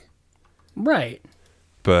movie. Right.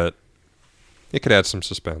 But it could add some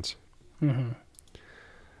suspense. But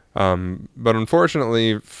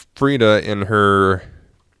unfortunately, Frida, in her,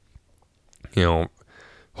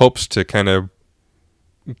 hopes to kind of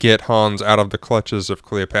get Hans out of the clutches of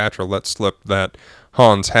Cleopatra, lets slip that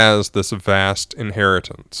Hans has this vast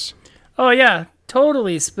inheritance. Oh, yeah.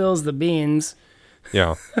 Totally spills the beans.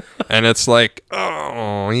 Yeah. And it's like,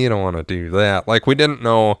 oh, you don't want to do that. Like, we didn't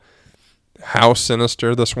know how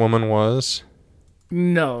sinister this woman was.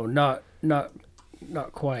 No, not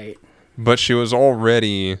quite. But she was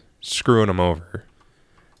already screwing him over.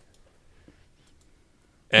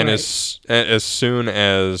 And Right. as soon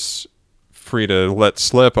as Frida lets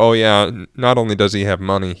slip, oh yeah, not only does he have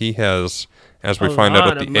money, he has, as we A find out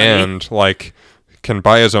lot at of the money. end, like, can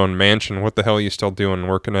buy his own mansion. What the hell are you still doing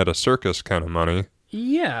working at a circus kind of money?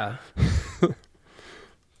 Yeah.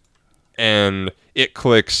 And it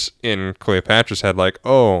clicks in Cleopatra's head like,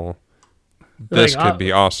 oh, this Like, could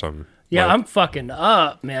be awesome. Yeah, Like, I'm fucking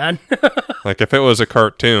up, man. like if it was a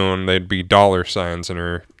cartoon, they'd be dollar signs in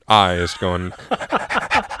her eyes going,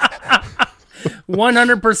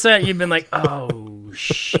 100% you've been like, oh,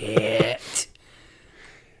 shit.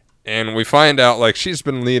 and we find out like she's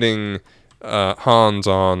been leading Hans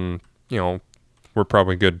on, we're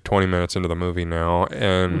probably good 20 minutes into the movie now,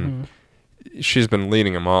 and she's been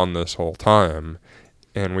leading him on this whole time,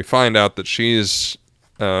 and we find out that she's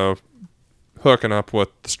hooking up with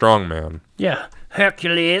the strong man, Yeah.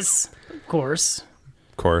 Hercules, of course.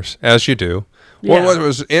 of course, as you do. Yeah. Well, what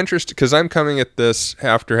was interesting, because I'm coming at this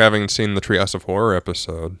after having seen the Treehouse of Horror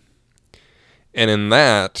episode, and in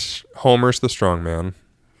that, Homer's the strong man,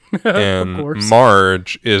 and course.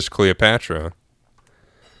 Marge is Cleopatra.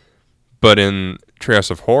 But in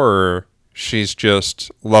Treehouse of Horror, she's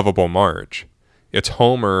just lovable Marge. It's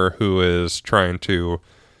Homer who is trying to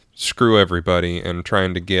screw everybody and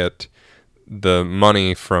trying to get the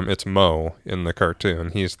money from, it's Mo in the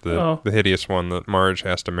cartoon. He's the hideous one that Marge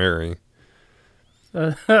has to marry.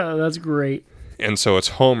 That's great. And so it's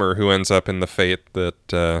Homer who ends up in the fate that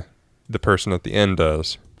the person at the end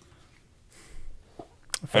does.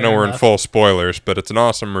 I know we're in full spoilers, but it's an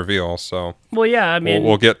awesome reveal, so Well, yeah, I mean,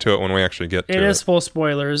 we'll get to it when we actually get to it. it is full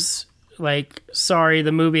spoilers. Like, sorry,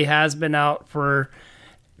 the movie has been out for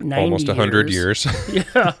 90 Almost 100 years.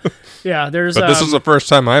 Yeah, there's... But this is the first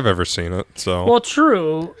time I've ever seen it, so... Well,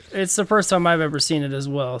 true. It's the first time I've ever seen it as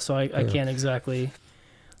well, so I can't exactly...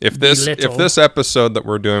 If this belittle. episode that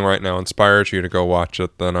we're doing right now inspires you to go watch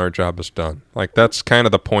it, then our job is done. Like, that's kind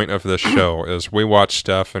of the point of this show, is we watch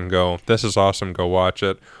stuff and go, this is awesome, go watch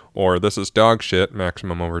it, or this is dog shit,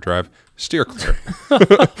 Maximum Overdrive, steer clear.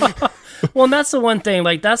 Well, and that's the one thing.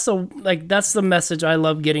 Like, that's the message I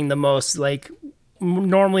love getting the most. Like,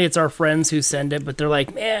 normally it's our friends who send it, but they're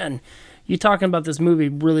like, man, you talking about this movie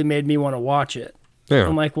really made me want to watch it. Yeah.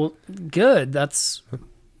 I'm like, well, good. That's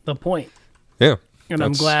the point. Yeah. And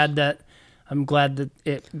I'm glad that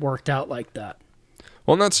it worked out like that.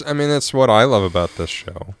 Well, that's what I love about this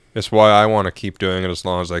show. It's why I want to keep doing it as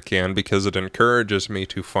long as I can, because it encourages me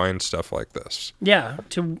to find stuff like this. Yeah,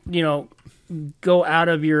 to go out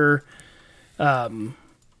of your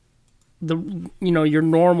your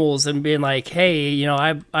normals and being like, hey,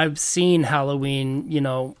 I've seen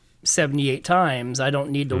Halloween, 78 times. I don't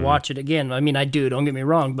need to watch it again. I mean, I do, don't get me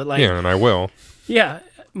wrong, but like, Yeah, and I will. yeah,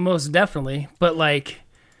 most definitely. But like,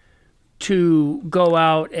 to go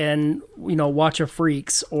out and watch a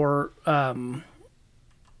Freaks or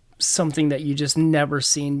something that you just never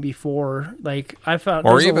seen before, like I found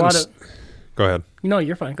Or there's even a lot of... Go ahead. No,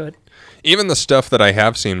 you're fine. Go ahead. Even the stuff that I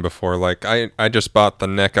have seen before, like I just bought the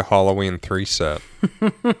NECA Halloween 3 set.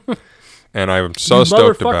 And I'm so You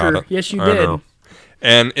stoked about motherfucker. it. Yes, you I did. know.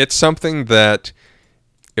 And it's something that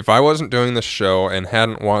if I wasn't doing this show and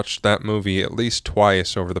hadn't watched that movie at least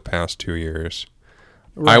twice over the past 2 years,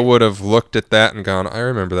 I would have looked at that and gone, I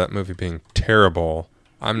remember that movie being terrible.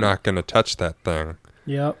 I'm not going to touch that thing.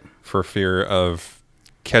 Yep. For fear of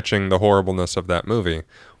catching the horribleness of that movie.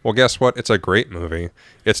 Well, guess what? It's a great movie.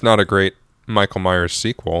 It's not a great Michael Myers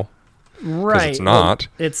sequel. Right. It's not.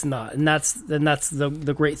 Well, it's not. And that's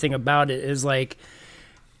the great thing about it is like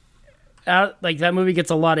that movie gets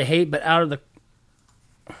a lot of hate, but out of the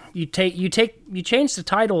you change the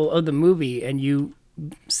title of the movie and you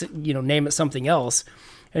name it something else,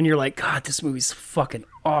 and you're like, God, this movie's fucking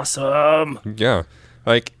awesome. Yeah.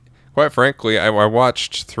 Like, quite frankly, I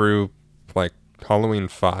watched through like Halloween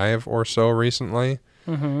 5 or so recently.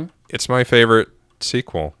 Mm-hmm. It's my favorite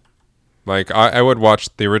sequel. Like, I would watch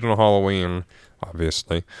the original Halloween,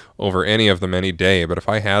 obviously, over any of them any day, but if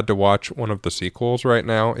I had to watch one of the sequels right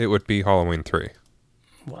now, it would be Halloween 3.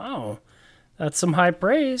 Wow. That's some high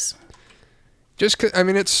praise. Just 'cause,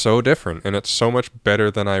 it's so different, and it's so much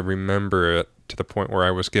better than I remember it, to the point where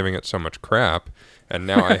I was giving it so much crap, and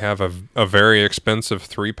now I have a very expensive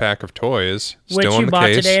 3-pack of toys Which still in you the bought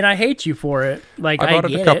case. today, and I hate you for it. Like, I bought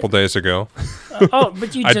it a couple days ago.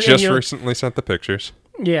 But you I just and recently sent the pictures.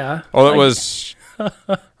 yeah. Oh, it Like, was...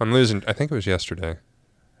 I'm losing... I think it was yesterday.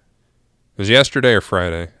 It was yesterday or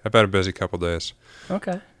Friday. I've had a busy couple days.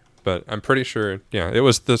 Okay. But I'm pretty sure... Yeah, it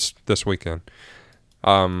was this weekend.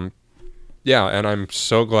 Yeah, and I'm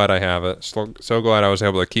so glad I have it. So glad I was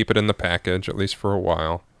able to keep it in the package, at least for a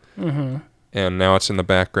while. Mm-hmm. And now it's in the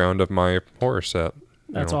background of my horror set.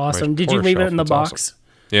 That's my awesome. Did you horror leave it shelf. in the It's box? awesome.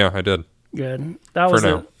 Yeah, I did. Good.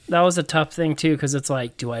 now. That was a tough thing too, because it's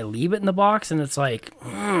like, do I leave it in the box? And it's like,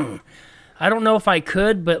 I don't know if I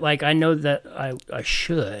could, but like I know that I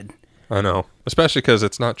should. I know, especially because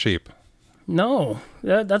it's not cheap. No,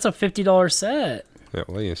 that's a $50 set. At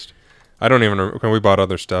least. I don't even remember. When we bought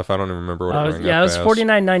other stuff, I don't even remember what it rang Yeah, up it was as.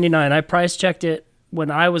 $49.99. I price checked it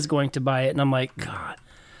when I was going to buy it, and I'm like, God.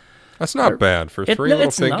 That's not bad for three little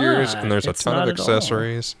it's figures, not. and there's a It's ton not of at all.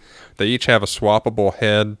 accessories. They each have a swappable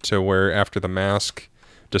head to where after the mask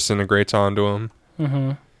disintegrates onto them.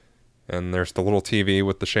 Mm-hmm. And there's the little TV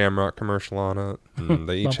with the Shamrock commercial on it. And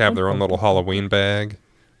they each have their own little Halloween bag.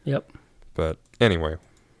 Yep. But anyway,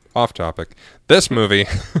 off topic. This movie,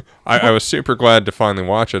 I was super glad to finally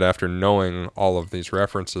watch it after knowing all of these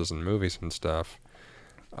references and movies and stuff.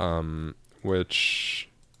 Which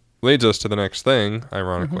leads us to the next thing,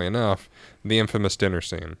 ironically enough, the infamous dinner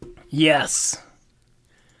scene. Yes.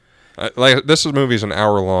 This movie's an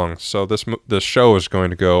hour long, so this show is going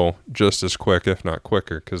to go just as quick, if not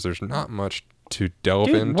quicker, because there's not much to delve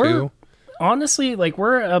into. Honestly, like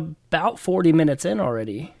we're about 40 minutes in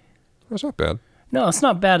already. That's not bad. No, it's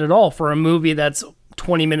not bad at all for a movie that's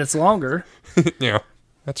 20 minutes longer. Yeah,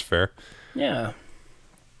 that's fair. Yeah.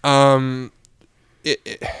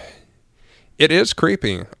 It is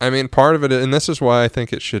creepy. I mean, part of it, and this is why I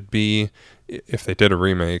think it should be, if they did a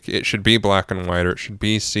remake, it should be black and white, or it should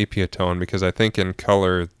be sepia tone, because I think in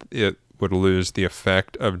color it would lose the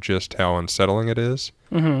effect of just how unsettling it is.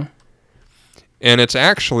 Mm-hmm. And it's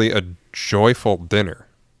actually a joyful dinner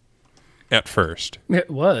at first.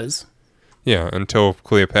 It was. Yeah, until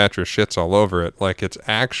Cleopatra shits all over it. Like, it's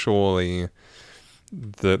actually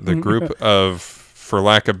the group of, for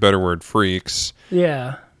lack of a better word, freaks.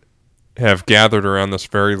 Yeah. Have gathered around this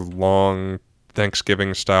very long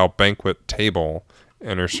Thanksgiving-style banquet table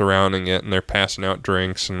and are surrounding it, and they're passing out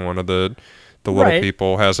drinks, and one of the little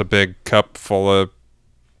people has a big cup full of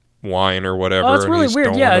wine or whatever. Oh, it's really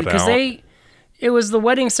weird, yeah, because because it was the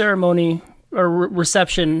wedding ceremony, or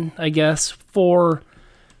reception, I guess, for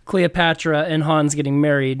Cleopatra and Hans getting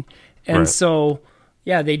married. And so,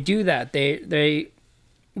 yeah, they do that. The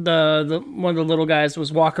one of the little guys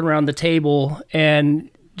was walking around the table, and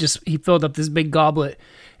he filled up this big goblet,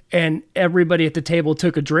 and everybody at the table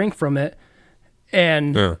took a drink from it.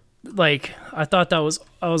 And like, I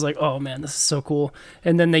was like, oh man, this is so cool.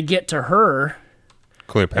 And then they get to her,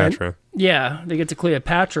 Cleopatra. They get to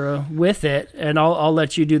Cleopatra with it, and I'll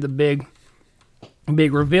let you do the big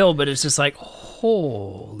reveal, but it's just like,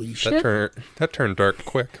 holy shit. That turned dark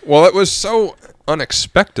quick. Well, it was so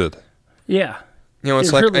unexpected. Yeah. You know, it's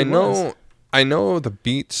It like, really I know the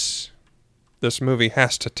beats this movie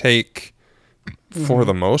has to take for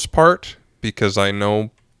the most part, because I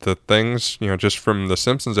know the things, you know, just from the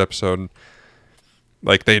Simpsons episode,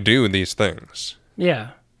 like, they do these things.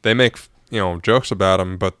 Yeah. They make, you know, jokes about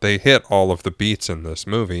them, but they hit all of the beats in this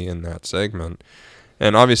movie, in that segment.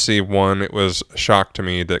 And obviously, it was a shock to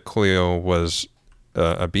me that Cleo was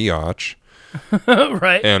a biatch.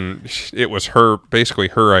 Right. And it was basically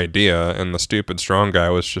her idea, and the stupid strong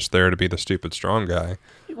guy was just there to be the stupid strong guy.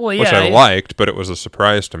 Well, yeah, which I liked, but it was a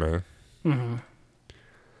surprise to me. Mm-hmm.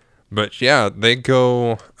 But yeah, they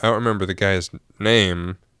go, I don't remember the guy's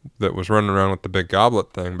name that was running around with the big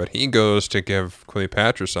goblet thing, but he goes to give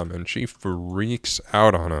Cleopatra some, and she freaks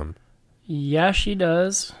out on him. Yeah, she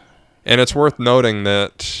does. And it's worth noting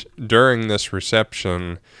that during this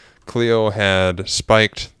reception, Cleo had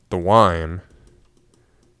spiked the wine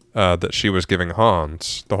that she was giving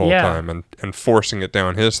Hans the whole time, and forcing it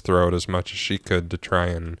down his throat as much as she could to try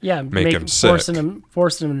and make him sick.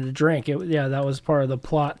 Forcing him to drink. That was part of the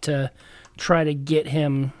plot, to try to get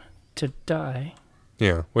him to die.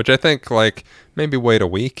 Yeah, which I think, like, maybe wait a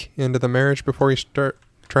week into the marriage before you start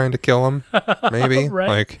trying to kill him, maybe. Right.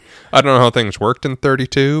 Like, I don't know how things worked in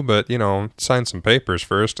 32, but, you know, sign some papers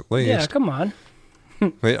first at least. Yeah, come on.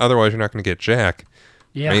 Otherwise, you're not going to get Jack.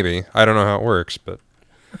 Yeah. Maybe. I don't know how it works, but...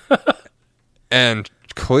 And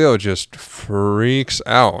Cleo just freaks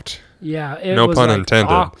out. Yeah. It No was pun like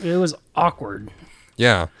intended. It was awkward.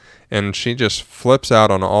 Yeah. And she just flips out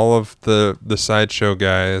on all of the sideshow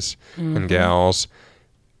guys and gals,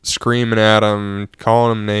 screaming at them,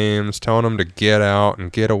 calling them names, telling them to get out and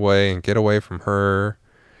get away from her.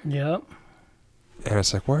 Yep. And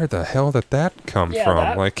it's like, where the hell did that come from?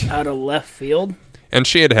 That, like, out of left field. And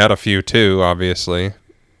she had a few too, obviously,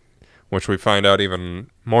 which we find out even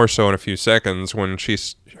more so in a few seconds when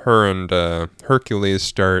her and Hercules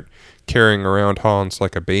start carrying around Hans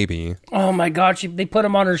like a baby. Oh my God! They put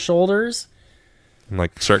him on her shoulders And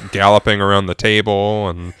like start galloping around the table,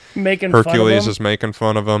 and making Hercules fun of him. is making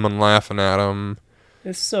fun of him and laughing at him.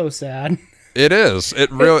 It's so sad. It is.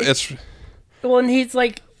 It really. It's. Well, and he's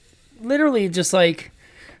like, literally just like,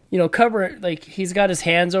 cover it. Like he's got his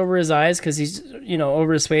hands over his eyes because he's,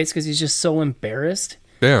 over his face because he's just so embarrassed.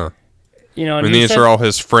 Yeah. And these are all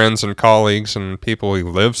his friends and colleagues and people he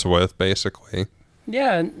lives with, basically.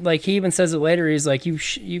 Yeah, and like he even says it later. He's like, you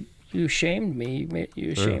shamed me.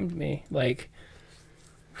 You shamed me. Like,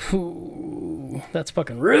 ooh, that's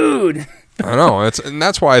fucking rude. I know. And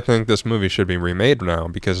that's why I think this movie should be remade now,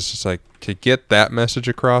 because it's just like, to get that message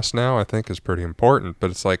across now, I think is pretty important. But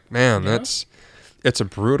it's like, man, it's a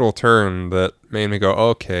brutal turn that made me go,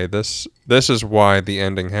 okay, this is why the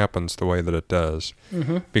ending happens the way that it does.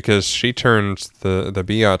 Mm-hmm. Because she turns the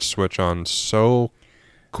biatch switch on so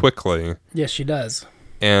quickly. Yes, she does.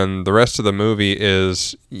 And the rest of the movie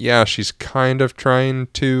is, she's kind of trying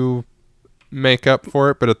to make up for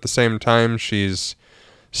it, but at the same time, she's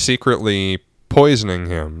secretly poisoning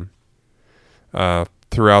him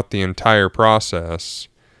throughout the entire process.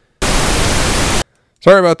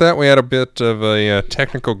 Sorry about that. We had a bit of a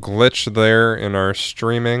technical glitch there in our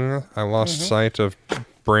streaming. I lost sight of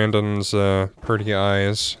Brandon's pretty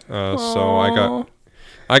eyes, so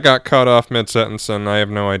I got cut off mid-sentence, and I have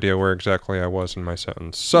no idea where exactly I was in my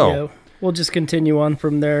sentence. So we'll just continue on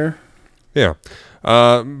from there. Yeah.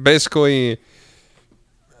 Basically,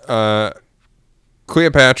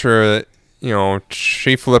 Cleopatra,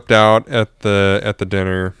 she flipped out at the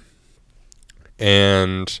dinner,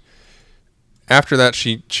 and after that,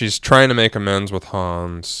 she's trying to make amends with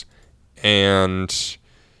Hans, and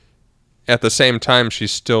at the same time,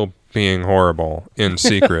 she's still being horrible in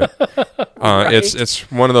secret. Right. It's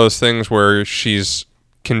one of those things where she's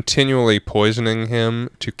continually poisoning him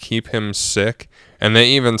to keep him sick, and they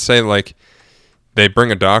even say, like, they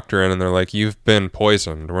bring a doctor in and they're like, you've been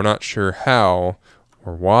poisoned. We're not sure how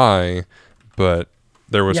or why, but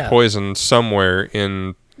there was poison somewhere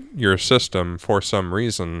in your system for some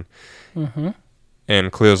reason. Mm-hmm.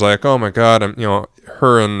 And Cleo's like, oh my God,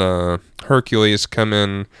 her and Hercules come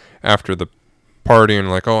in after the party and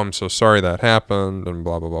like, oh, I'm so sorry that happened, and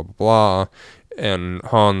blah, blah, blah, blah, blah. And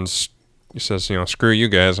Hans says, screw you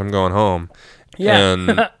guys, I'm going home.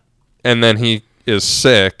 Yeah. And then he is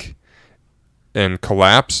sick and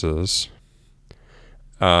collapses.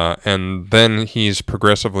 And then he's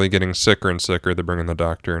progressively getting sicker and sicker. They bring in the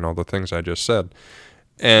doctor and all the things I just said.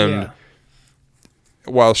 And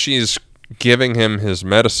while she's giving him his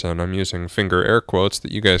medicine, I'm using finger air quotes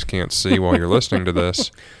that you guys can't see while you're listening to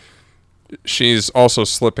this, she's also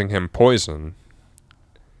slipping him poison.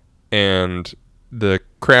 And the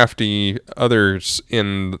crafty others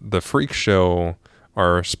in the freak show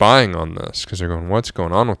are spying on this because they're going, what's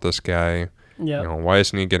going on with this guy? Yeah. Why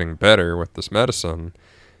isn't he getting better with this medicine?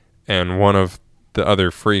 And one of the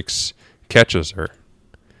other freaks catches her.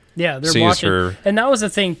 Yeah, they're watching her. And that was the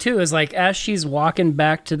thing too, is like as she's walking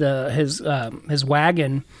back to his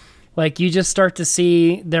wagon, like you just start to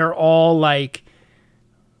see they're all like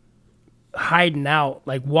hiding out,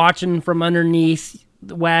 like watching from underneath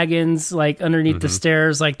the wagons, like underneath the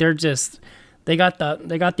stairs, like they got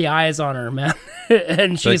the eyes on her, man.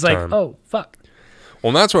 And she's like, oh fuck.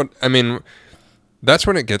 Well, that's what I mean. That's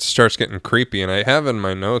when it starts getting creepy, and I have in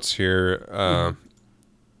my notes here.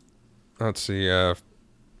 Let's see. I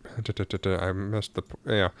missed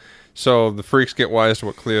the So the freaks get wise to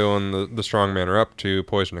what Cleo and the strong man are up to,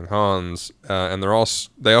 poisoning Hans, and they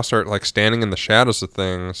all start like standing in the shadows of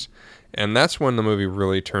things, and that's when the movie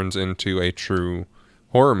really turns into a true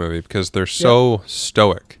horror movie because they're so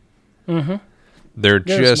stoic. Mm-hmm. They're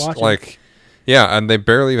just like. Yeah, and they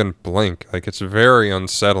barely even blink. Like, it's very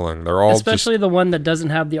unsettling. They're all especially the one that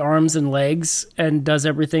doesn't have the arms and legs and does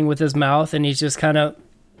everything with his mouth, and he's just kind of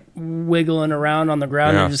wiggling around on the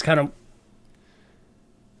ground and just kind of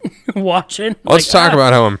watching. Let's talk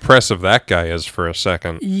about how impressive that guy is for a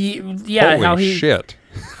second. Yeah, holy shit.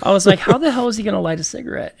 I was like, how the hell is he going to light a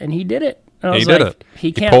cigarette? And he did it. And I was did it.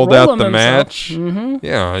 He pulled out the himself. match. Mm-hmm.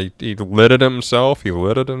 Yeah, he lit it himself. He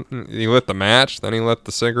lit the match, then he lit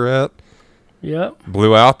the cigarette. Yep.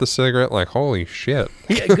 Blew out the cigarette. Like, holy shit.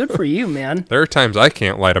 Yeah, good for you, man. There are times I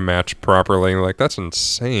can't light a match properly. Like, that's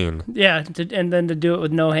insane. Yeah, and then to do it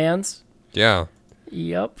with no hands. Yeah.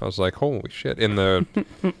 Yep. I was like, holy shit. In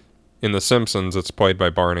The Simpsons, it's played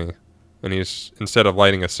by Barney. And he's, instead of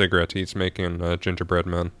lighting a cigarette, he's making gingerbread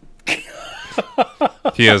men.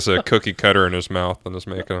 He has a cookie cutter in his mouth and is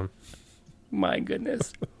making them. My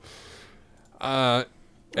goodness. I'm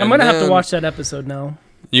going to have to watch that episode now.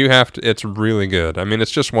 You have to. It's really good. I mean,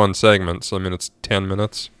 it's just one segment, so I mean, it's 10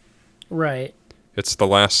 minutes. Right. It's the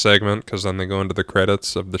last segment because then they go into the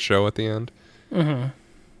credits of the show at the end. Mm-hmm.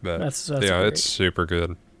 But that's yeah, great. It's super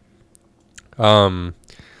good. So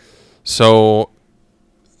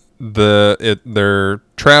they're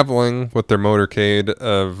traveling with their motorcade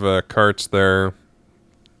of carts there,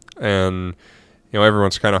 and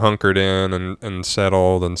everyone's kind of hunkered in and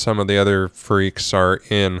settled, and some of the other freaks are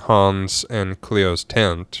in Hans and Cleo's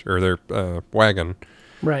tent, or their wagon,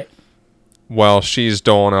 Right. while she's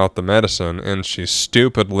doling out the medicine, and she's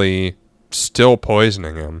stupidly still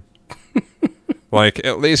poisoning him. Like,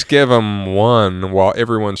 at least give him one while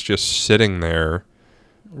everyone's just sitting there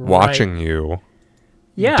watching you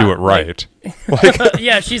Yeah. do it right.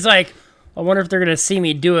 Yeah, she's like, I wonder if they're going to see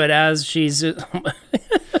me do it as she's...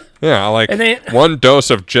 Yeah, like And they- one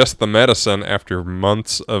dose of just the medicine after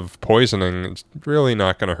months of poisoning is really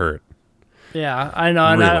not going to hurt. Yeah, I know.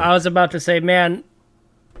 And Really? I was about to say, man,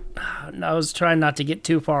 I was trying not to get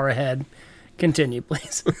too far ahead. Continue,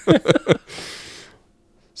 please.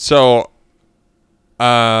 So,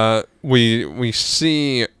 we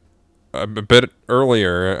see a bit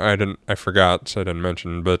earlier. I forgot, so I didn't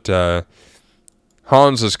mention. But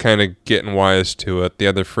Hans is kind of getting wise to it. The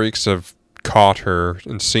other freaks have caught her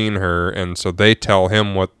and seen her, and so they tell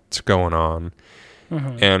him what's going on.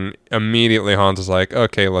 And immediately Hans is like,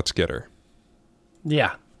 "Okay, let's get her."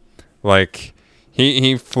 Yeah. Like,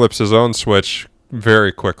 he flips his own switch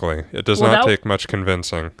very quickly. It does Well, not that- take much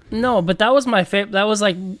convincing. No, but that was my favorite. That was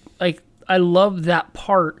like I loved that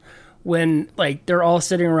part when like they're all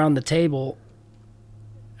sitting around the table.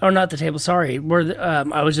 Oh, not the table. Sorry, where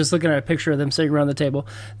I was just looking at a picture of them sitting around the table.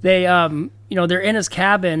 They, they're in his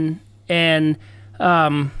cabin, and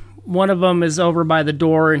one of them is over by the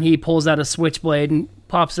door, and he pulls out a switchblade and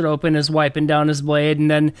pops it open, is wiping down his blade,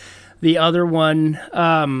 and then the other one,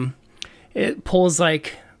 it pulls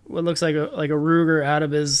like what looks like a Ruger out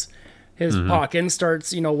of his pocket and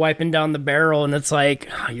starts wiping down the barrel, and it's like,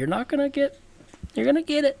 you're gonna get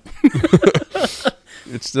it.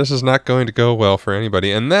 This is not going to go well for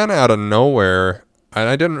anybody. And then out of nowhere, and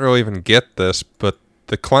I didn't really even get this, but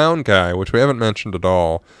the clown guy, which we haven't mentioned at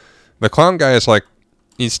all, the clown guy is like,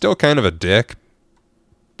 he's still kind of a dick,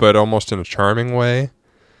 but almost in a charming way.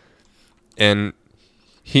 And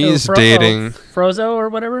he's dating... Frozo or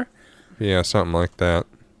whatever? Yeah, something like that.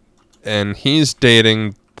 And he's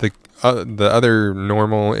dating the other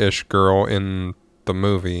normal-ish girl in the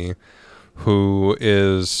movie who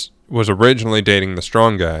was originally dating the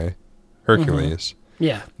strong guy, Hercules.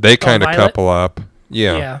 Yeah. They kind of Violet? couple up.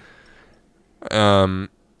 Yeah.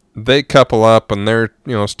 They couple up, and they're,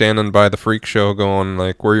 standing by the freak show going,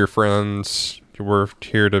 like, we're your friends. We're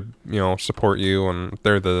here to, support you. And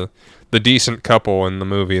they're the decent couple in the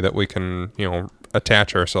movie that we can,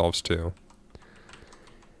 attach ourselves to.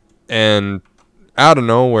 And out of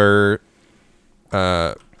nowhere,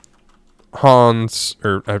 Hercules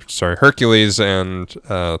and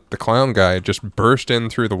the clown guy just burst in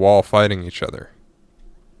through the wall fighting each other.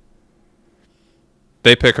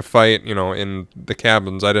 They pick a fight, in the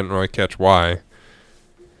cabins. I didn't really catch why.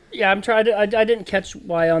 Yeah, I didn't catch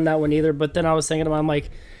why on that one either, but then I was thinking about, I'm like,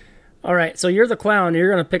 all right, so you're the clown,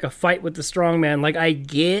 you're going to pick a fight with the strong man. Like, I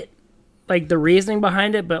get, like, the reasoning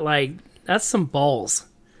behind it, but, like, that's some balls.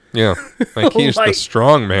 Yeah, like, he's the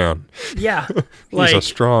strong man. Yeah. He's a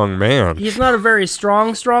strong man. He's not a very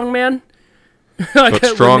strong man. But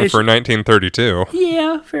strong for 1932.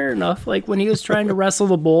 Yeah, fair enough. Like, when he was trying to wrestle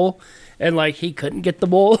the bull, and, like, he couldn't get the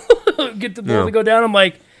bull, to go down, I'm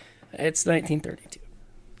like, it's 1932.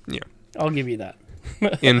 Yeah. I'll give you that.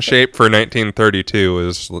 In shape for 1932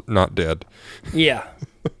 is not dead. Yeah.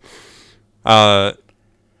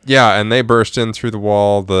 Yeah, and they burst in through the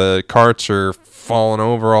wall. The carts are falling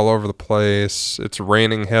over all over the place. It's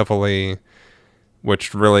raining heavily,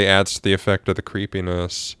 which really adds to the effect of the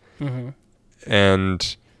creepiness. Mm-hmm.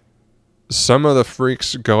 And some of the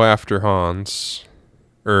freaks go after Hans.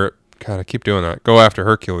 Or, God, I keep doing that. Go after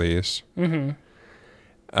Hercules. Mm-hmm.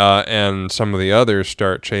 And some of the others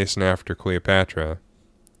start chasing after Cleopatra.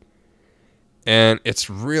 And it's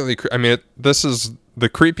really... this is the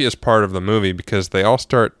creepiest part of the movie because they all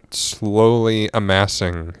start slowly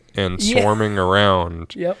amassing and swarming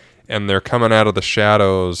around. Yep. And they're coming out of the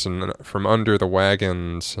shadows and from under the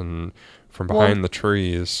wagons and from behind the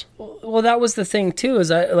trees. Well, that was the thing, too, is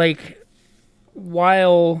that, like,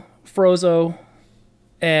 while Frozo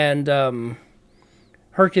and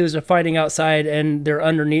Hercules are fighting outside and they're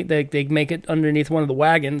underneath, they make it underneath one of the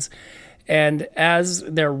wagons, and as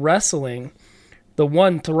they're wrestling, the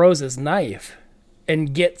one throws his knife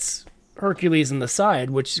and gets Hercules in the side,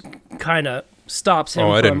 which kind of stops him.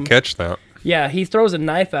 Oh, I didn't catch that. Yeah, he throws a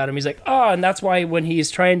knife at him. He's like, oh, and that's why when he's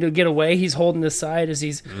trying to get away, he's holding his side as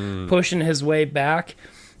he's pushing his way back,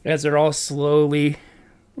 as they're all slowly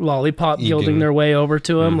lollipop Egan. yielding their way over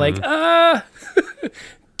to him, like,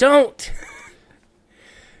 don't.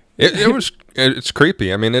 It's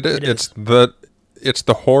creepy. I mean, it's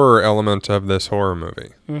the horror element of this horror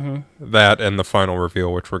movie. Mm-hmm. That and the final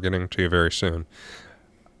reveal, which we're getting to very soon.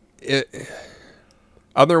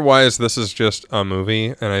 Otherwise, this is just a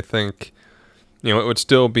movie, and I think, it would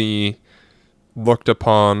still be looked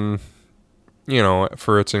upon,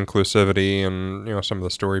 for its inclusivity and, some of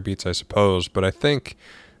the story beats, I suppose. But I think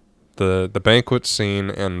the banquet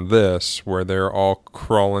scene and this, where they're all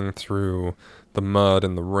crawling through the mud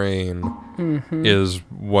and the rain, is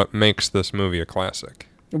what makes this movie a classic.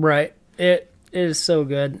 Right. It is so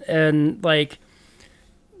good. And, like,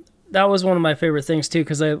 that was one of my favorite things, too,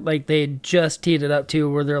 because they just teed it up, too,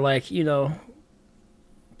 where they're like, if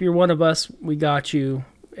you're one of us, we got you.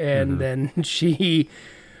 And then she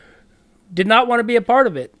did not want to be a part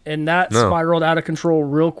of it. And that spiraled out of control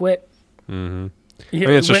real quick. Mm-hmm. I mean,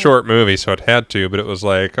 it's a short movie, so it had to, but it was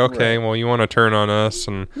like, okay, well, you want to turn on us,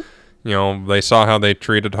 and... they saw how they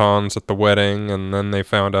treated Hans at the wedding, and then they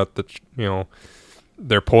found out that,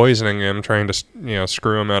 they're poisoning him, trying to,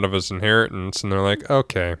 screw him out of his inheritance, and they're like,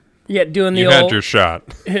 okay. Yeah, doing the you had your shot.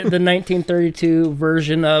 The 1932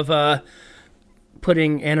 version of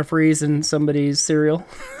putting antifreeze in somebody's cereal.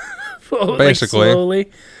 Basically. Like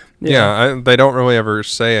slowly. Yeah, they don't really ever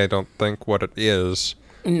say, I don't think, what it is.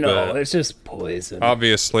 No, it's just poison.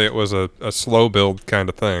 Obviously, it was a slow build kind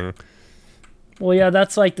of thing. Well, yeah,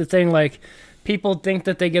 that's like the thing. Like, people think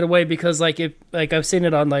that they get away because, like, I've seen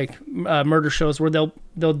it on like murder shows where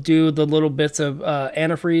they'll do the little bits of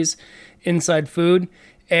antifreeze inside food,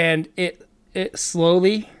 and it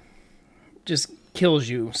slowly just kills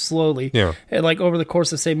you slowly. Yeah. And, like, over the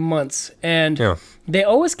course of, say, months, and they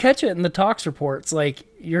always catch it in the tox reports. Like,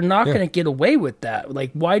 you're not going to get away with that.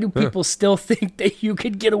 Like, why do people still think that you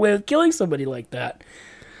could get away with killing somebody like that?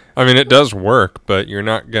 I mean, it does work, but you're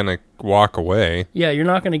not going to walk away. Yeah, you're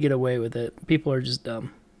not going to get away with it. People are just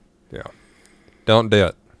dumb. Yeah. Don't do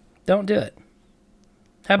it. Don't do it.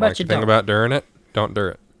 How about you don't? Think about during it? Don't do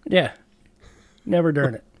it. Yeah. Never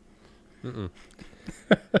during it.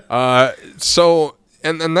 So,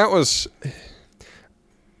 and that was...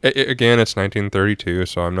 Again, it's 1932,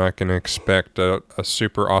 so I'm not going to expect a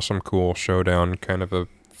super awesome, cool showdown kind of a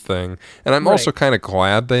thing. And I'm also kind of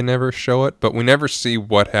glad they never show it, but we never see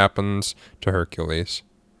what happens to Hercules.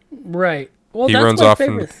 Right. Well, He that's runs my off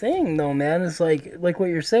favorite thing, though, man. Is like what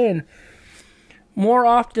you're saying. More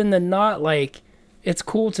often than not, like, it's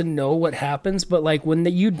cool to know what happens, but, like, when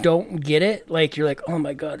you don't get it, like, you're like, oh,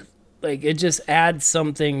 my God. Like, it just adds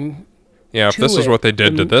something. Yeah, if this is what they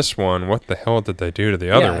did to this one, what the hell did they do to the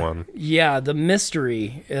other one? Yeah, the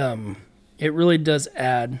mystery, it really does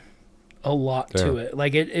add a lot to it.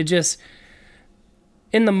 Like, it just,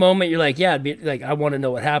 in the moment, you're like, yeah, it'd be like, I want to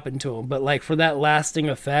know what happened to him. But, like, for that lasting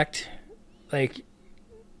effect, like,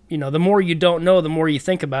 the more you don't know, the more you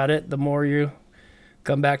think about it, the more you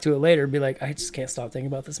come back to it later and be like, I just can't stop thinking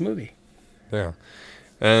about this movie. Yeah.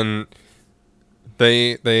 And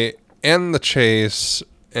they end the chase,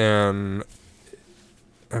 and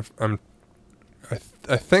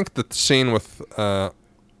I think the scene with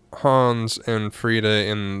Hans and Frida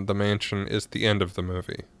in the mansion is the end of the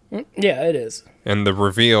movie. Yeah, it is. And the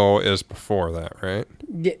reveal is before that, right?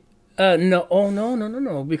 Yeah. No. Oh,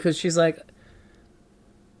 no. Because she's like,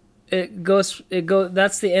 it goes.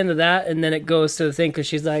 That's the end of that, and then it goes to the thing because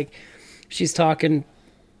she's like, she's talking.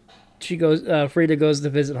 She goes. Frida goes to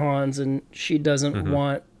visit Hans, and she doesn't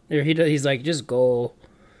want. Or he's like, just go,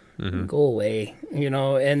 go away,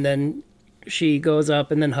 And then she goes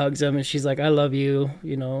up and then hugs him, and she's like, I love you,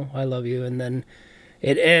 I love you. And then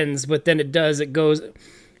it ends, but then it goes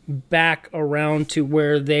back around to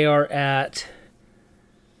where they are at.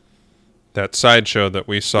 That sideshow that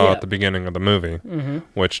we saw at the beginning of the movie,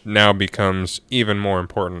 which now becomes even more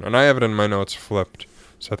important. And I have it in my notes flipped.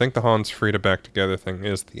 So I think the Hans Frida back together thing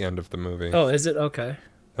is the end of the movie. Oh, is it? Okay.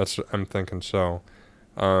 I'm thinking so.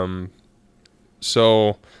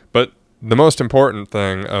 But the most important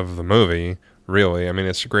thing of the movie, really, I mean,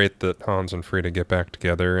 it's great that Hans and Frida get back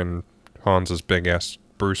together in Hans's big-ass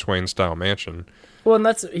Bruce Wayne-style mansion. Well, and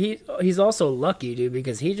he's also lucky, dude,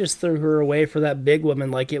 because he just threw her away for that big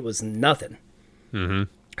woman like it was nothing. Mm-hmm.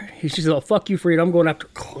 He's just like, fuck you, Frida. I'm going after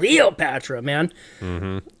Cleopatra, man.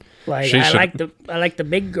 Mm-hmm. Like, I like the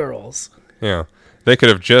big girls. Yeah. They could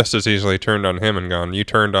have just as easily turned on him and gone, you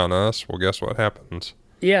turned on us? Well, guess what happens?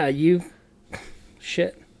 Yeah,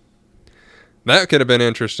 shit. That could have been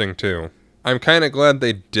interesting, too. I'm kind of glad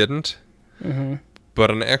they didn't. Mm-hmm.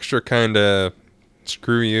 But an extra kind of,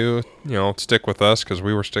 screw you, stick with us because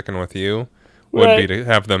we were sticking with you, would be to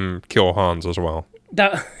have them kill Hans as well.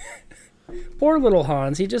 That poor little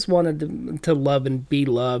Hans. He just wanted to love and be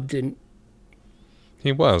loved, and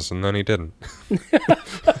He was, and then he didn't.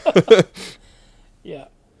 yeah.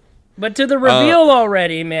 But to the reveal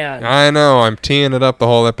already, man. I know. I'm teeing it up the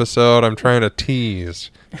whole episode. I'm trying to tease.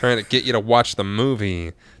 Trying to get you to watch the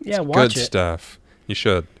movie. Yeah, It's watch good it. stuff. You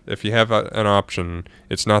should. If you have an option,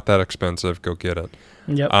 it's not that expensive. Go get it.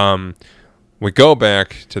 Yep. We go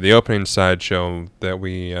back to the opening sideshow that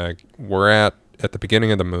we were at the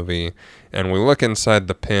beginning of the movie, and we look inside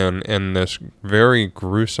the pen, and this very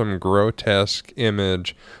gruesome, grotesque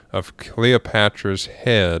image of Cleopatra's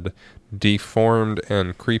head, deformed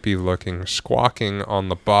and creepy looking, squawking on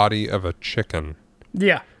the body of a chicken.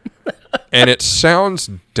 Yeah. And it sounds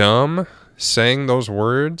dumb saying those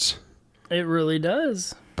words, It really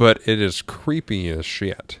does. but it is creepy as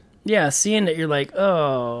shit. Yeah, seeing it, you're like,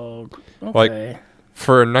 oh, okay. Like,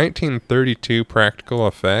 for a 1932 practical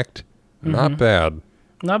effect, not bad.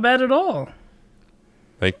 Not bad at all.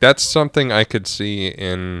 Like, that's something I could see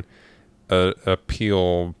in a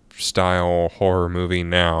Peel style horror movie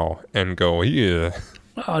now and go, yeah.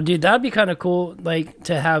 Oh, dude, that'd be kind of cool. Like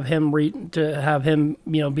to have him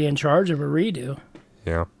be in charge of a redo.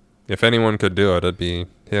 Yeah. If anyone could do it, it'd be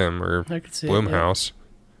him or I could see Blumhouse.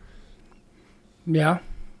 Yeah.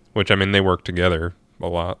 Which, I mean, they work together a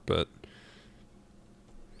lot, but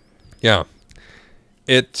yeah.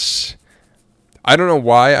 It's, I don't know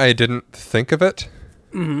why I didn't think of it.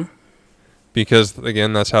 Mm-hmm. Because,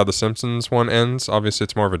 again, that's how the Simpsons one ends. Obviously,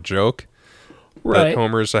 it's more of a joke. Right. That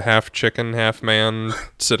Homer's a half chicken, half man,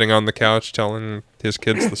 sitting on the couch telling his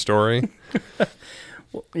kids the story.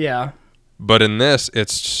 Yeah. But in this,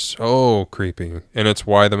 it's so creepy. And it's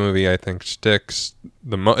why the movie, I think, sticks.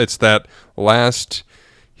 It's that last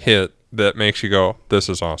hit that makes you go, this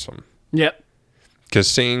is awesome. Yep. Because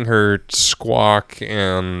seeing her squawk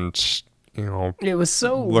and, you know... It was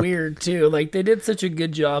so weird, too. Like, they did such a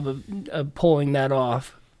good job of pulling that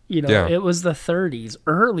off. You know, Yeah. It was the 30s,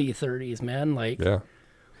 early 30s, man. Like, Yeah.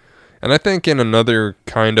 And I think in another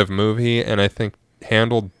kind of movie, and I think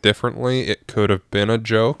handled differently, it could have been a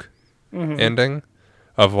joke ending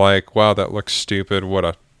of like, wow, that looks stupid. What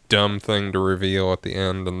a dumb thing to reveal at the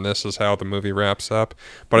end. And this is how the movie wraps up.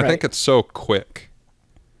 But I think it's so quick.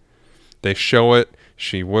 They show it.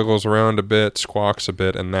 She wiggles around a bit, squawks a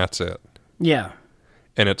bit, and that's it. yeah.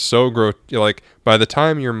 And it's so like, by the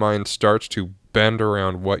time your mind starts to bend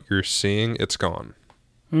around what you're seeing, it's gone.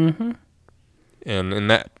 Mm-hmm. And in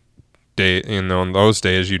that day, in those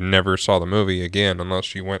days, you never saw the movie again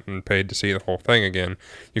unless you went and paid to see the whole thing again.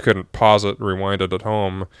 You couldn't pause it, rewind it at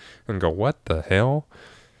home, and go, what the hell?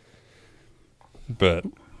 But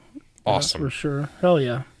awesome. That's for sure. Hell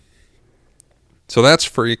yeah. So that's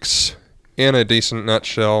Freaks in a decent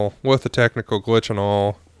nutshell with a technical glitch and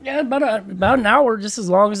all. Yeah, about an hour, just as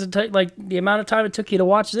long as it took, like the amount of time it took you to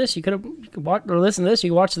watch this. You could watch or listen to this. You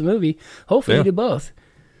could watch the movie. Hopefully, you do both.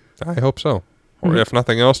 I hope so. Or if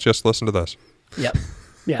nothing else, just listen to this. Yep.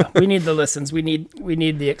 Yeah, we need the listens. We need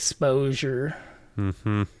the exposure.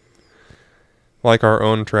 Mm-hmm. Like our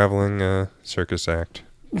own traveling circus act.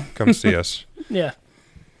 Come see us. Yeah.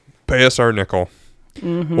 Pay us our nickel.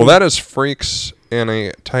 Mm-hmm. Well, that is Freaks in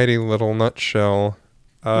a tidy little nutshell.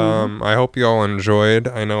 I hope you all enjoyed.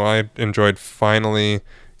 I know I enjoyed finally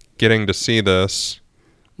getting to see this.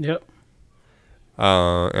 Yep.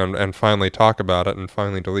 And finally talk about it and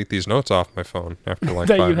finally delete these notes off my phone after like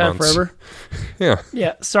that 5 you've had months. forever. Yeah.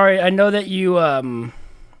 Yeah. Sorry, I know that you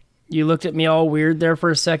you looked at me all weird there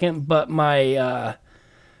for a second, but my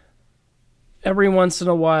every once in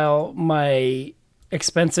a while my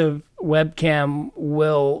expensive webcam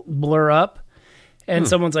will blur up. And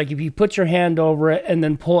someone's like, if you put your hand over it and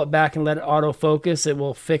then pull it back and let it autofocus, it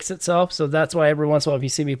will fix itself. So that's why every once in a while, if you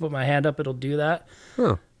see me put my hand up, it'll do that.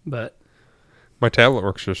 Huh. But My tablet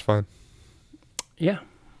works just fine. yeah,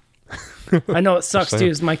 I know it sucks Just too.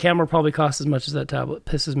 saying. 'Cause my camera probably costs as much as that tablet.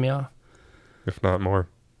 Pisses me off. If not more.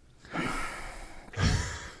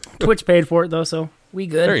 Twitch paid for it though, so we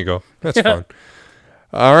good. There you go. That's fine.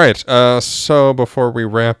 All right. So before we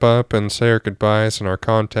wrap up and say our goodbyes and our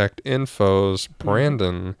contact infos,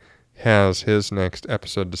 Brandon has his next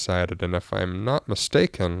episode decided, and if I'm not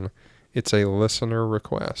mistaken, it's a listener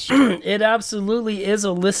request. It absolutely is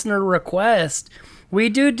a listener request. We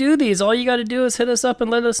do these. All you got to do is hit us up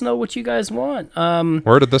and let us know what you guys want.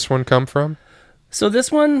 Where did this one come from? So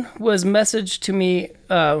this one was messaged to me,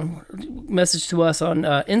 messaged to us on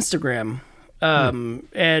Instagram,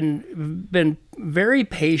 and been very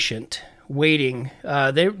patient waiting.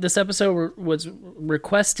 This episode was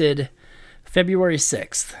requested February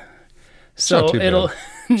 6th. So not too bad. it'll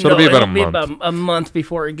So it'll be about a month. a month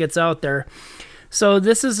before it gets out there. So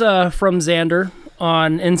this is from Xander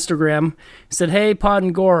on Instagram. He said, "Hey, Pod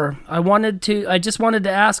and Gore, I just wanted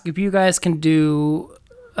to ask if you guys can do,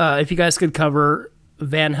 if you guys could cover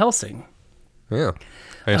Van Helsing." Yeah.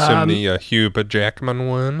 I assume the Hugh Jackman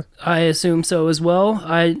one. I assume so as well.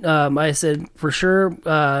 I said for sure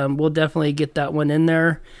we'll definitely get that one in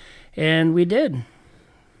there, and we did.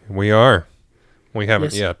 We are. We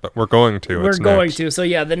haven't yet, but we're going to. We're going to. So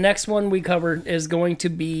yeah, the next one we covered is going to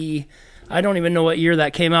be. I don't even know what year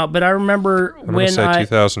that came out, but I remember when say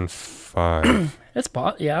 2005.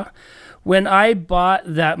 Yeah. When I bought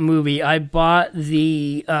that movie, I bought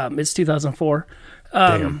the. It's 2004.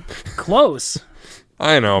 Damn. Close.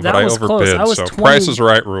 I know, but That I was close. overbid. I was So 20 Price is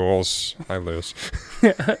Right rules. I lose.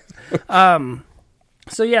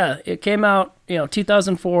 So yeah, it came out,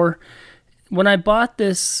 2004. When I bought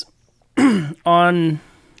this on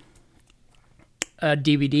a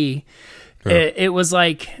DVD, it was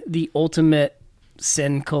like the ultimate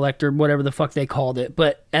sin collector, whatever the fuck they called it.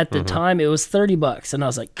 But at the time, it was $30, and I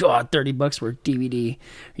was like, God, $30 for a DVD? Are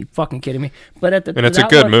you fucking kidding me? But at the And it's a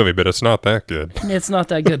good movie, but it's not that good. It's not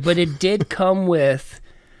that good, but it did come with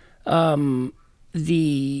it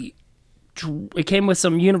came with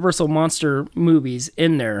some Universal Monster movies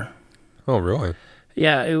in there. Oh, really?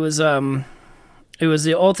 Yeah, it was the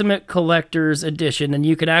Ultimate Collector's Edition, and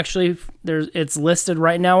you can actually it's listed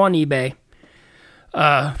right now on eBay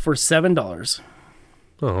for $7.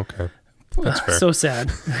 Oh, okay. That's fair. So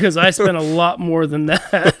sad because I spent a lot more than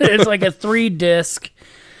that. It's like a 3-disc.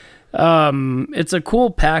 It's a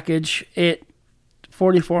cool package. It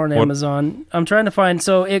 $44 on Amazon. I'm trying to find.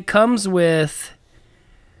 So it comes with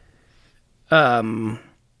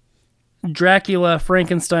Dracula,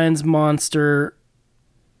 Frankenstein's monster.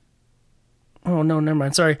 Oh no, never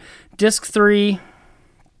mind. Sorry. Disc 3.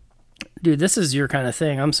 Dude, this is your kind of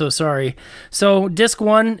thing. I'm so sorry. So disc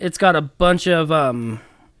 1, it's got a bunch of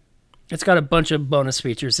bonus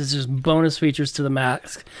features. It's just bonus features to the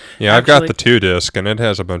max. Yeah, I've got the 2-disc, and it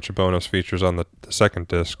has a bunch of bonus features on the second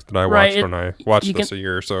disc that I watched when I watched this a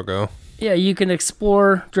year or so ago. Yeah, you can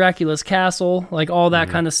explore Dracula's castle, like all that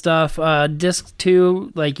kind of stuff. Disc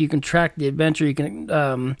 2, like you can track the adventure.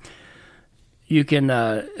 You can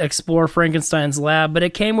explore Frankenstein's lab, but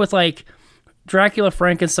it came with like Dracula,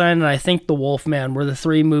 Frankenstein, and I think The Wolfman were the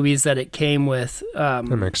 3 movies that it came with. That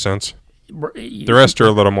makes sense. The rest are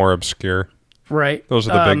a little more obscure. Right. Those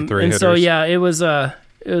are the big 3 and hitters. So yeah, it was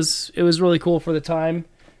really cool for the time.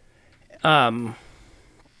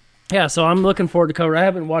 Yeah, so I'm looking forward to cover. I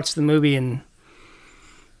haven't watched the movie in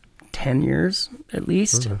 10 years at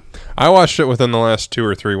least. Okay. I watched it within the last 2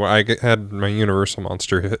 or 3. I had my Universal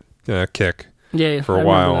Monster kick. Yeah, for a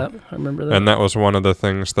while. I remember that. And that was one of the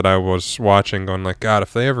things that I was watching going like, God,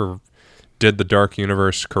 if they ever did the Dark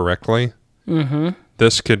Universe correctly,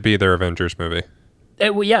 this could be their Avengers movie.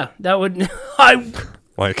 Yeah, that would...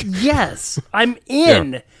 Yes, I'm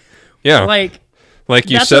in. Yeah. Like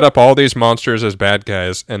you set up all these monsters as bad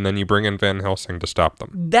guys, and then you bring in Van Helsing to stop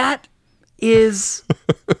them. That's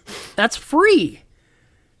free.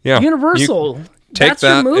 Yeah. Universal. That's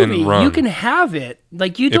your movie. And run. You can have it.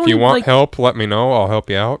 Like you don't. If you want help, let me know. I'll help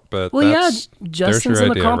you out. But Justin's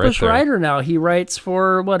an accomplished writer now. He writes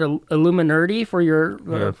for Illuminati for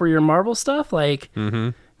your Marvel stuff. Like,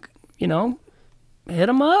 hit him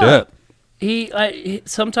up. Yeah.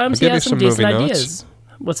 Sometimes he has some decent ideas.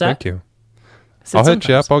 What's that? Thank you. I'll hit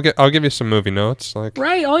you up. I'll give you some movie notes.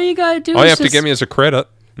 Right. All you gotta do. All you have to give me is a credit.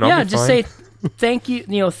 Just say thank you.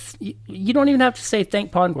 You don't even have to say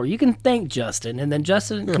thank Pongor. You can thank Justin, and then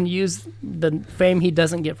Justin can use the fame he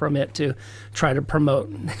doesn't get from it to try to promote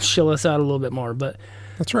and chill us out a little bit more. But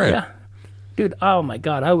that's right. Yeah, dude. Oh my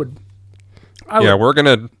God, I would. We're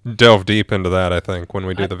gonna delve deep into that. I think when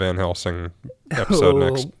we do the Van Helsing episode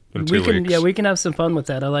next in 2 weeks. Yeah, we can have some fun with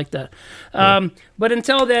that. I like that. But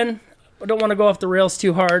until then, I don't want to go off the rails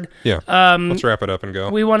too hard. Yeah. Let's wrap it up and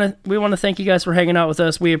go. We want to thank you guys for hanging out with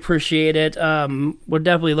us. We appreciate it. We're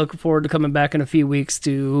definitely looking forward to coming back in a few weeks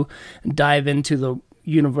to dive into the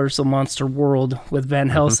Universal Monster world with Van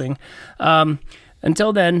Helsing.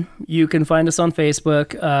 Until then, you can find us on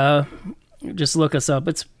Facebook. Just look us up.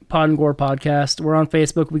 It's Pod and Gore Podcast. We're on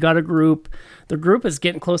Facebook. We got a group. The group is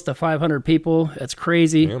getting close to 500 people. It's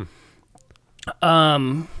crazy. Damn.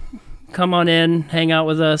 Come on in, hang out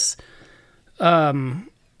with us.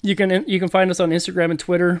 You can find us on Instagram and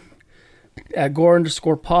Twitter at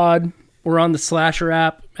Gore_pod. We're on the Slasher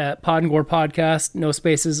app at Pod and Gore Podcast, no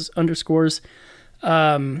spaces, underscores.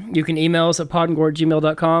 You can email us at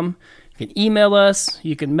podandgore@gmail.com. You can email us.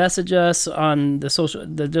 You can message us on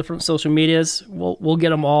the different social medias. We'll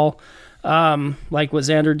get them all. Like what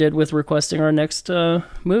Xander did with requesting our next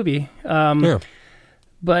movie.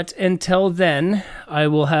 But until then,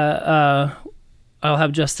 I'll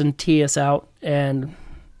have Justin tee us out, and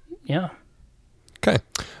yeah. Okay.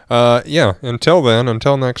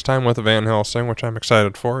 Until next time with Van Helsing, which I'm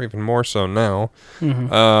excited for, even more so now.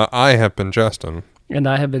 I have been Justin. And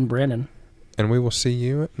I have been Brandon. And we will see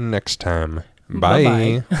you next time.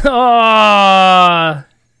 Bye. Bye-bye.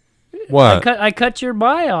 What? I cut your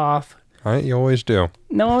bye off. You always do.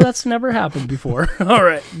 No, that's never happened before. All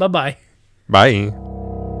right. Bye-bye. Bye.